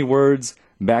so many words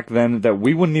back then that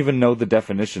we wouldn't even know the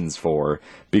definitions for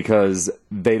because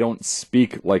they don't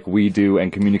speak like we do,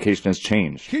 and communication has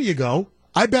changed. Here you go.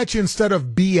 I bet you instead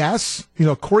of BS,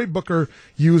 Cory Booker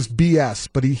used BS,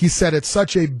 but he said it's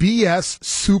such a BS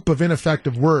soup of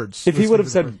ineffective words. If he would have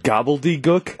said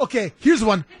gobbledygook. Okay, here's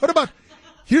one.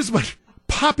 Here's one.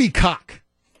 Poppycock.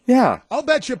 Yeah. I'll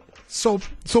bet you. So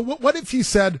what if he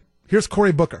said, here's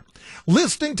Cory Booker,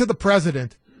 listening to the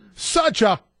president, such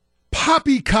a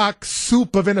poppycock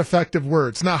soup of ineffective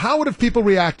words. Now, how would have people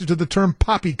reacted to the term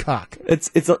poppycock?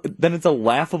 Then it's a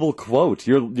laughable quote.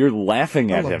 You're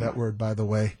laughing at him. I love that word, by the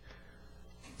way.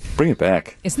 Bring it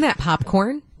back. Isn't that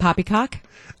popcorn? Poppycock?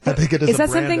 I think it is. Is that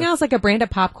something else, like a brand of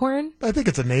popcorn? I think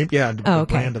it's a name. Yeah, a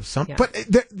brand of something. Yeah.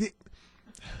 But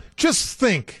just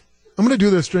think. I'm going to do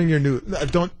this during your news. I'm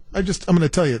going to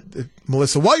tell you,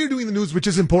 Melissa, while you're doing the news, which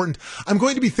is important, I'm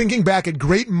going to be thinking back at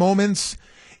great moments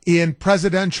in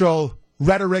presidential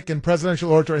rhetoric and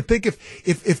presidential oratory, and think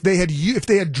if they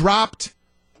had dropped,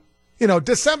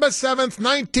 December 7th,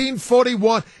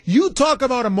 1941. You talk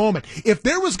about a moment. If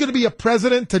there was going to be a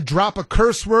president to drop a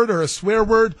curse word or a swear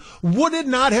word, would it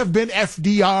not have been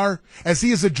FDR as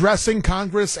he is addressing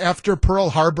Congress after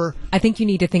Pearl Harbor? I think you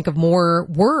need to think of more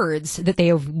words that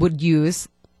they would use,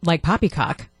 like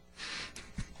poppycock.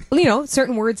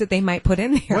 Certain words that they might put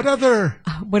in there. What other?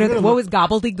 What was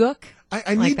gobbledygook?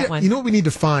 I need to, what we need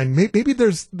to find? Maybe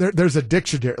there's a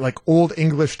dictionary, like Old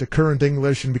English to Current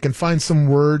English, and we can find some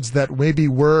words that maybe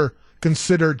were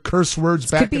considered curse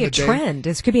words back in the day. Could be a trend.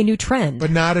 This could be a new trend.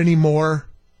 But not anymore.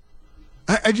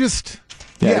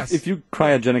 Yes. If you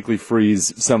cryogenically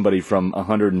freeze somebody from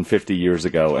 150 years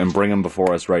ago and bring them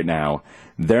before us right now,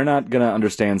 they're not going to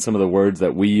understand some of the words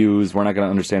that we use. We're not going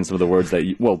to understand some of the words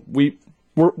that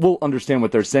we'll understand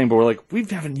what they're saying, but we're like, we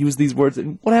haven't used these words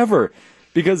in whatever.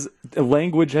 Because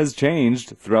language has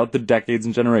changed throughout the decades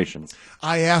and generations.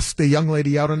 I asked a young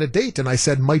lady out on a date, and I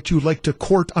said, might you like to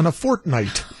court on a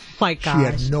fortnight? My gosh. She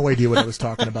had no idea what I was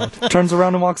talking about. Turns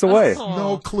around and walks away. Oh.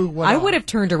 No clue what I would have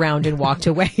turned around and walked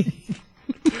away.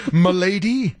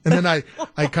 M'lady. And then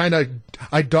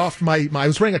I doffed my I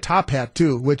was wearing a top hat,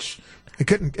 too, which I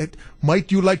couldn't.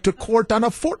 Might you like to court on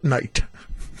a fortnight?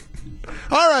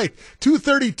 All right.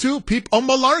 2:32 people. Oh,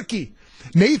 malarkey.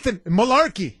 Nathan,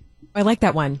 malarkey. I like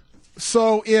that one.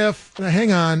 So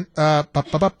hang on,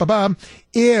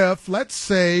 if, let's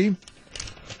say,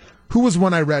 who was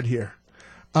one I read here?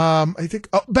 I think,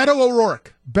 Beto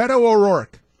O'Rourke. I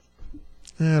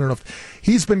don't know.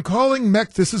 He's been calling,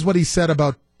 this is what he said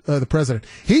about the president.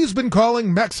 He's been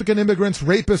calling Mexican immigrants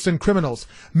rapists and criminals.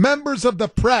 Members of the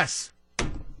press.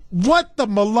 What the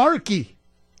malarkey?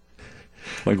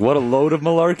 Like, what a load of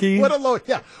malarkey? What a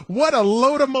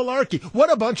load of malarkey.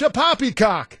 What a bunch of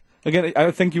poppycock. Again, I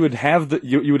think you would have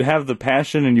the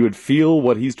passion and you would feel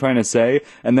what he's trying to say,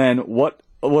 and then what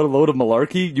a load of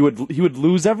malarkey, he would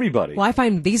lose everybody. Well, I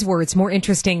find these words more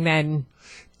interesting than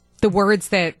the words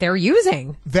that they're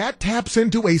using. That taps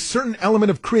into a certain element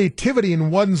of creativity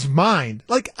in one's mind.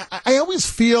 Like, I always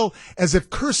feel as if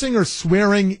cursing or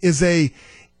swearing is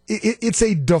it's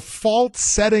a default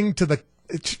setting to the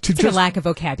to just a lack of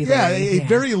vocabulary. Yeah, a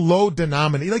very low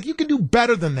denominator. Like, you can do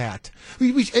better than that.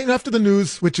 And after the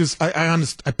news, which is,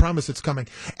 I promise it's coming.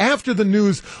 After the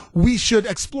news, we should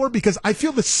explore, because I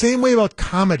feel the same way about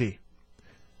comedy.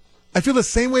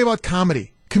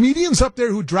 Comedians up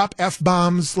there who drop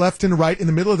F-bombs left and right in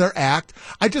the middle of their act,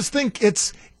 I just think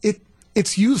it's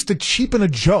used to cheapen a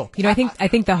joke. You know, I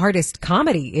think the hardest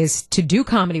comedy is to do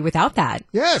comedy without that.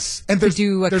 Yes. And to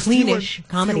do a cleanish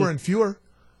comedy. Fewer and fewer.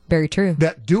 Very true.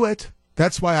 That do it.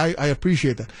 That's why I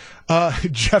appreciate that.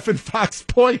 Jeff in Fox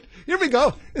Point. Here we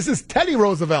go. This is Teddy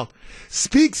Roosevelt.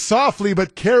 Speak softly,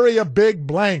 but carry a big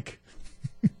blank.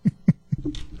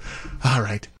 All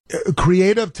right.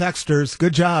 Creative texters.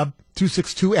 Good job.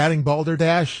 262 adding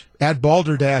balderdash. Add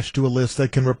balderdash to a list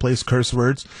that can replace curse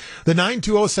words. The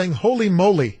 920 saying holy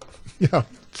moly. Yeah.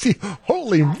 See,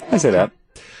 holy. I say that.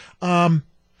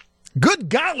 Good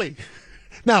golly.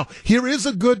 Now, here is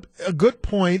a good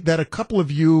point that a couple of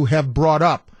you have brought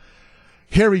up.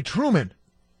 Harry Truman.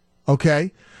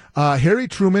 Okay. Harry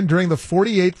Truman, during the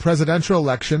 48th presidential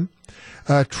election,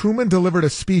 Truman delivered a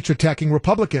speech attacking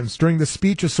Republicans. During the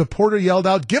speech, a supporter yelled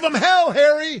out, "Give them hell,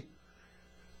 Harry!"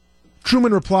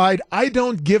 Truman replied, "I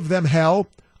don't give them hell.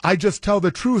 I just tell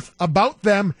the truth about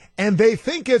them, and they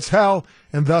think it's hell."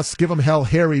 And thus, "Give them hell,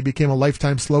 Harry" became a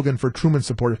lifetime slogan for Truman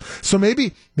supporters. So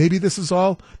maybe this is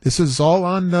all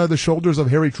on the shoulders of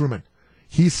Harry Truman.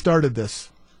 He started this.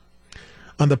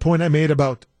 On the point I made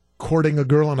about courting a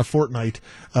girl on a fortnight,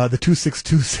 the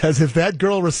 262 says, if that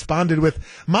girl responded with,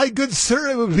 "My good sir,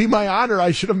 it would be my honor,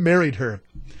 I should have married her."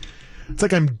 It's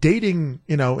like I'm dating,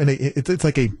 it's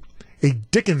like a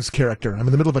Dickens character. I'm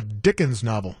in the middle of a Dickens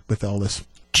novel with all this.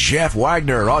 Jeff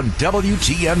Wagner on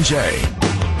WTMJ.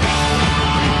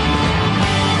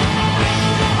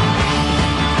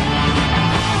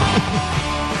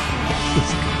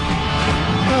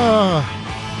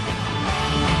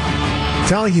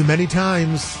 Telling you many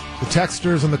times, the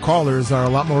texters and the callers are a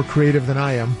lot more creative than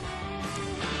I am.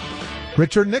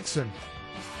 Richard Nixon.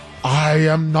 I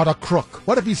am not a crook.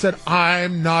 What if he said,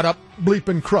 "I'm not a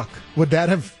bleeping crook"? Would that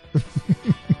have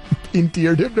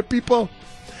endeared him to people?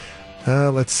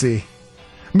 Let's see.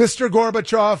 Mr.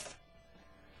 Gorbachev,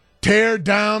 tear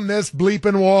down this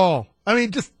bleeping wall. I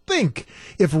mean, just think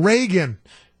if Reagan,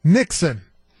 Nixon.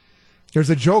 There's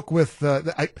a joke with, so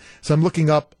I'm looking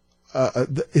up,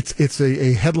 it's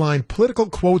a headline, political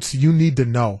quotes you need to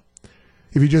know.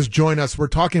 If you just join us, we're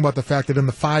talking about the fact that in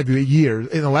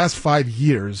the last 5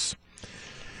 years,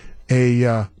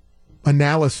 a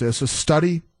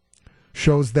study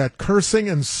shows that cursing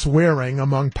and swearing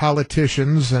among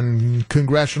politicians and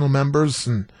congressional members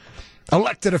and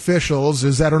elected officials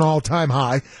is at an all-time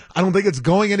high. I don't think it's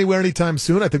going anywhere anytime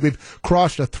soon. I think we've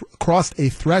crossed a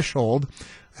threshold.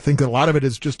 I think a lot of it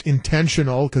is just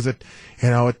intentional because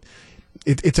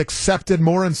it's accepted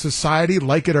more in society,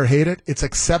 like it or hate it. It's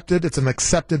accepted. It's an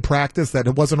accepted practice that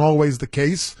it wasn't always the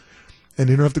case. And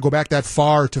you don't have to go back that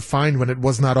far to find when it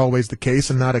was not always the case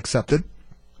and not accepted.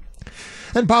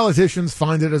 And politicians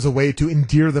find it as a way to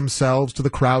endear themselves to the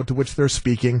crowd to which they're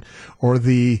speaking or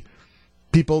the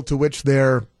people to which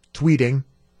they're tweeting.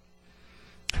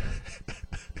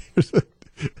 Here's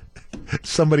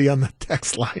somebody on the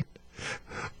text line.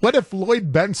 What if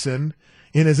Lloyd Benson,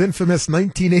 in his infamous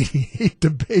 1988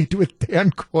 debate with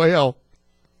Dan Quayle,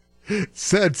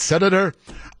 said, "Senator,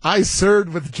 I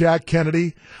served with Jack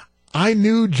Kennedy. I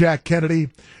knew Jack Kennedy.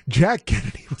 Jack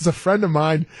Kennedy was a friend of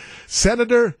mine.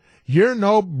 Senator, you're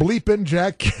no bleeping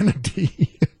Jack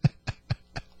Kennedy."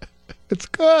 It's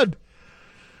good.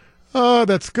 Oh,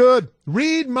 that's good.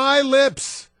 Read my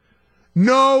lips.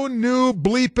 No new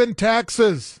bleeping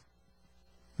taxes.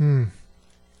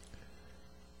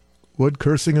 Would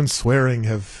cursing and swearing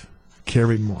have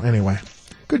carried more? Anyway,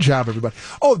 good job, everybody.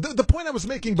 Oh, the point I was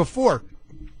making before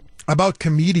about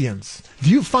comedians.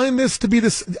 Do you find this to be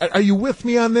this? Are you with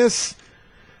me on this?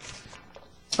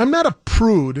 I'm not a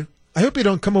prude. I hope you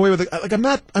don't come away with it. Like, I'm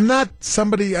not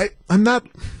somebody, I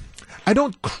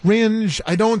don't cringe.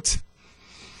 I don't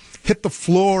hit the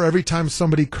floor every time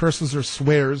somebody curses or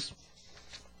swears.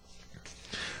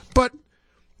 But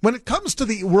when it comes to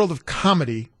the world of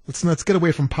comedy, let's get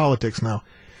away from politics now.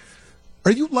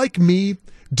 Are you like me?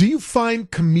 Do you find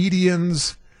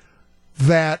comedians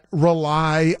that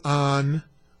rely on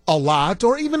a lot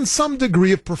or even some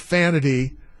degree of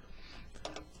profanity?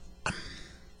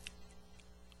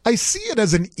 I see it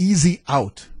as an easy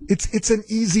out. It's an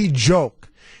easy joke.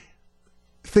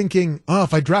 thinking, oh,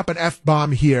 if I drop an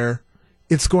F-bomb here,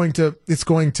 it's going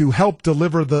to help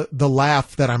deliver the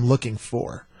laugh that I'm looking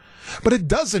for. But it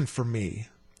doesn't for me.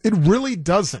 It really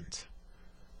doesn't.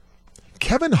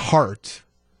 Kevin Hart,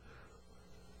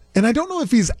 and I don't know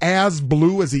if he's as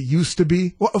blue as he used to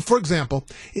be. Well, for example,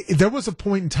 there was a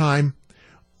point in time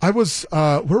I was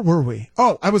where were we?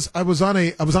 Oh, I was on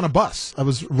a bus. I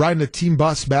was riding a team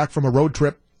bus back from a road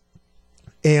trip,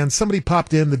 and somebody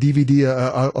popped in the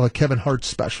DVD a Kevin Hart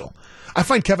special. I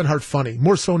find Kevin Hart funny,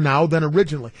 more so now than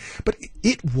originally. But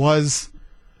it was,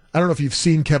 I don't know if you've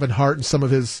seen Kevin Hart and some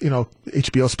of his,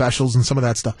 HBO specials and some of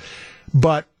that stuff.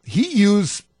 But he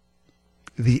used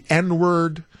the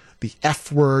N-word, the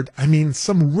F-word,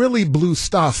 some really blue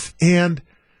stuff. And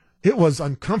it was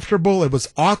uncomfortable, it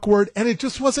was awkward, and it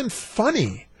just wasn't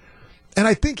funny. And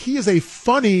I think he is a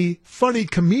funny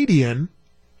comedian,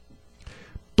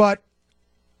 but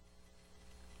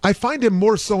I find him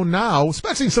more so now,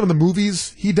 especially in some of the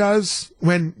movies he does,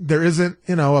 when there isn't,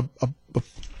 a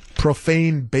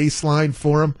profane baseline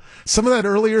for him. Some of that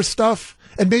earlier stuff,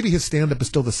 and maybe his stand-up is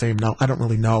still the same now, I don't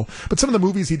really know. But some of the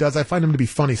movies he does, I find him to be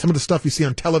funny. Some of the stuff you see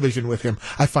on television with him,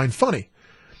 I find funny.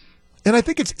 And I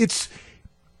think it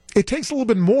takes a little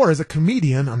bit more as a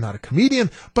comedian. I'm not a comedian,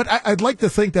 but I'd like to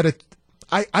think that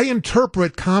I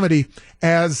interpret comedy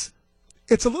as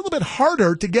it's a little bit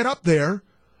harder to get up there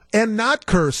and not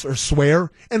curse or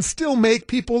swear and still make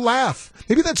people laugh.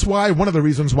 Maybe that's one of the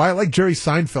reasons why I like Jerry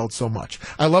Seinfeld so much.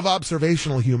 I love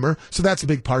observational humor, so that's a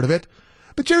big part of it.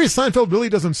 But Jerry Seinfeld really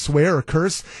doesn't swear or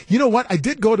curse. You know what? I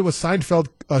did go to a Seinfeld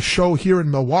show here in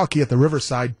Milwaukee at the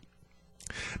Riverside,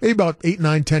 maybe about 8,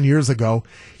 9, 10 years ago.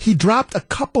 He dropped a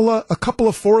couple of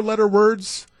 4-letter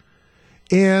words,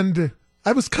 and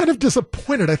I was kind of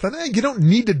disappointed. I thought, you don't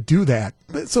need to do that.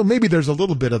 So maybe there's a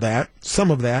little bit of that,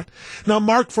 some of that. Now,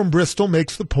 Mark from Bristol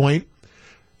makes the point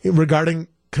regarding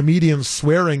comedians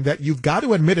swearing that you've got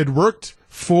to admit it worked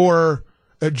for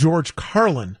George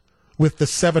Carlin with the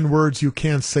 7 words you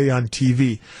can't say on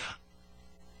TV.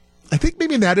 I think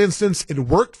maybe in that instance it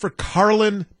worked for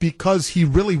Carlin because he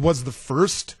really was the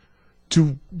first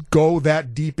to go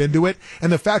that deep into it.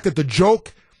 And the fact that the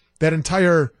joke, that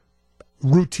entire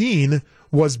routine,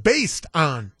 was based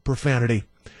on profanity.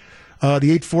 The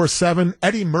 847,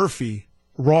 Eddie Murphy,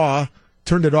 Raw,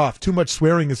 turned it off. Too much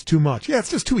swearing is too much. Yeah, it's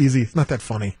just too easy. It's not that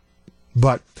funny.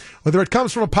 But whether it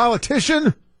comes from a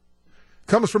politician,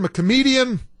 comes from a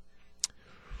comedian,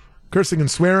 cursing and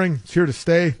swearing is here to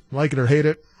stay. Like it or hate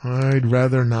it, I'd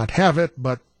rather not have it,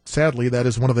 but sadly, that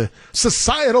is one of the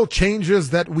societal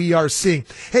changes that we are seeing.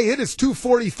 Hey, it is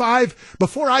 2:45.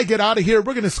 Before I get out of here,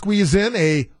 we're going to squeeze in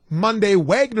a Monday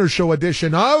Wagner Show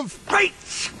edition of Great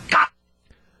Scott!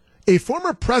 A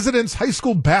former president's high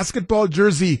school basketball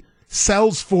jersey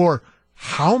sells for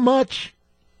how much?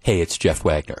 Hey, it's Jeff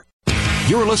Wagner.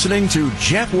 You're listening to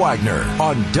Jeff Wagner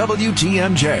on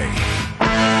WTMJ.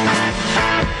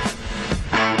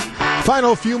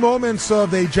 Final few moments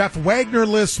of a Jeff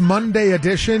Wagner-less Monday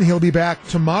edition. He'll be back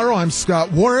tomorrow. I'm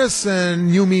Scott Warras, and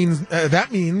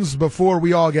that means before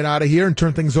we all get out of here and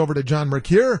turn things over to John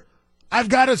Mercure, I've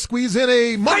got to squeeze in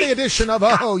a Monday edition of,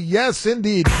 oh, yes,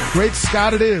 indeed, Great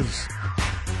Scott it is.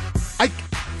 I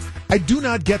do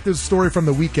not get this story from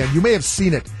the weekend. You may have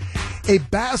seen it. A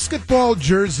basketball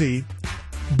jersey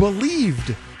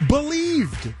believed,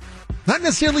 not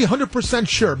necessarily 100%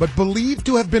 sure, but believed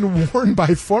to have been worn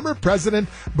by former President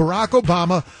Barack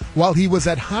Obama while he was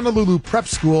at Honolulu Prep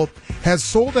School, has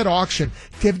sold at auction.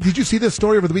 Did you see this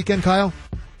story over the weekend, Kyle?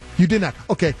 You did not.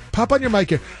 Okay, pop on your mic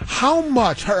here. How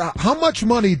much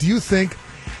money do you think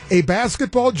a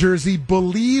basketball jersey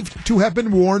believed to have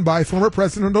been worn by former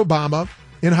President Obama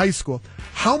in high school?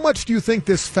 How much do you think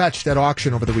this fetched at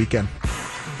auction over the weekend?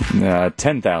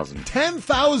 10,000.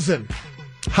 10,000.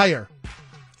 Higher.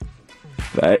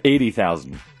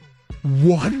 80,000.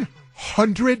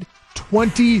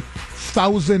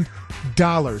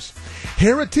 $120,000.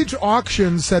 Heritage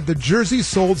Auctions said the jersey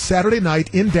sold Saturday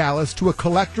night in Dallas to a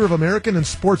collector of American and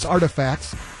sports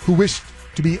artifacts who wished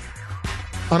to be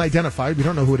unidentified. We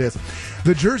don't know who it is.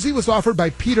 The jersey was offered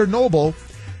by Peter Noble.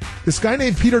 This guy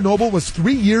named Peter Noble was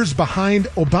 3 years behind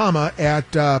Obama at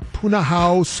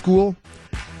Punahou School.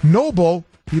 Noble,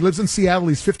 he lives in Seattle,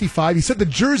 he's 55. He said the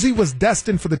jersey was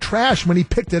destined for the trash when he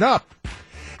picked it up.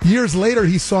 Years later,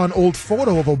 he saw an old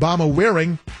photo of Obama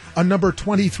wearing a number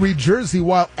 23 jersey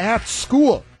while at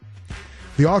school.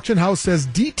 The auction house says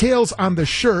details on the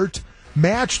shirt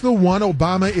match the one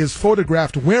Obama is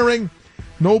photographed wearing.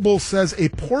 Noble says a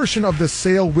portion of the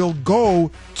sale will go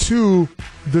to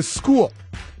the school.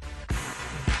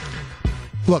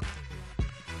 Look,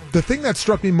 the thing that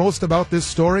struck me most about this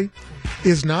story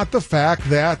is not the fact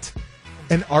that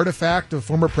an artifact of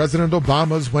former President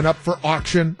Obama's went up for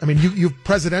auction. I mean, you've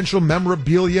presidential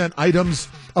memorabilia and items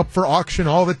up for auction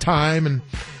all the time, and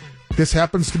this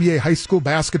happens to be a high school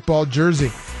basketball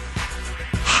jersey.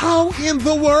 How in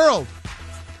the world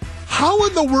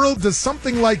does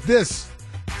something like this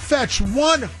fetch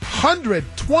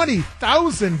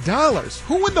 $120,000?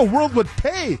 Who in the world would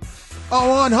pay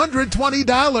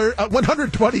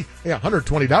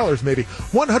 $120 maybe,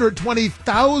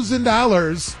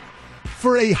 $120,000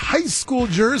 for a high school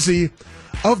jersey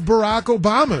of Barack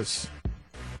Obama's?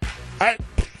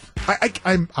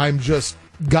 I'm just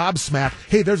gobsmacked.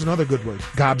 Hey, there's another good word,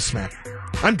 gobsmacked.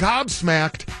 I'm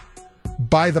gobsmacked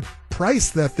by the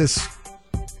price that this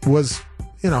was,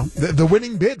 the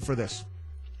winning bid for this.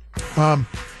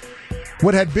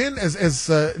 What had been, as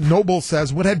Noble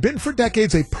says, what had been for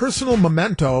decades a personal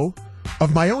memento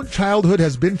of my own childhood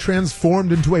has been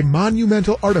transformed into a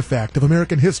monumental artifact of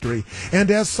American history,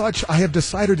 and as such, I have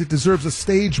decided it deserves a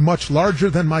stage much larger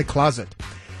than my closet.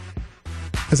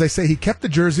 As I say, he kept the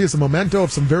jersey as a memento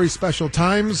of some very special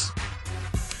times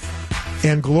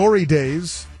and glory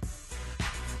days.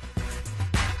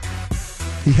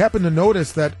 He happened to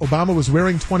notice that Obama was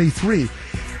wearing 23.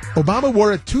 Obama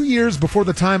wore it 2 years before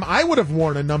the time I would have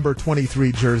worn a number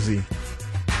 23 jersey.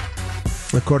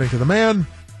 According to the man.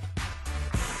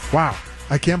 Wow,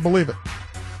 I can't believe it.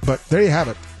 But there you have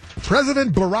it.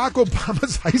 President Barack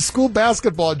Obama's high school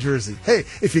basketball jersey. Hey,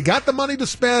 if you got the money to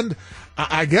spend,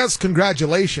 I guess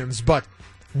congratulations, but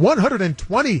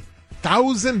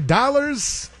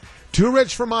 $120,000? Too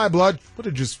rich for my blood. Would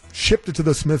have just shipped it to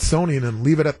the Smithsonian and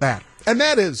leave it at that. And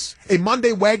that is a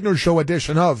Monday Wagner Show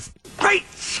edition of Great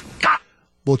Scott!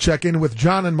 We'll check in with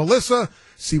John and Melissa,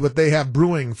 see what they have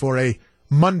brewing for a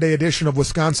Monday edition of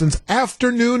Wisconsin's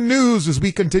Afternoon News as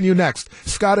we continue next.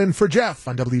 Scott in for Jeff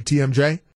on WTMJ.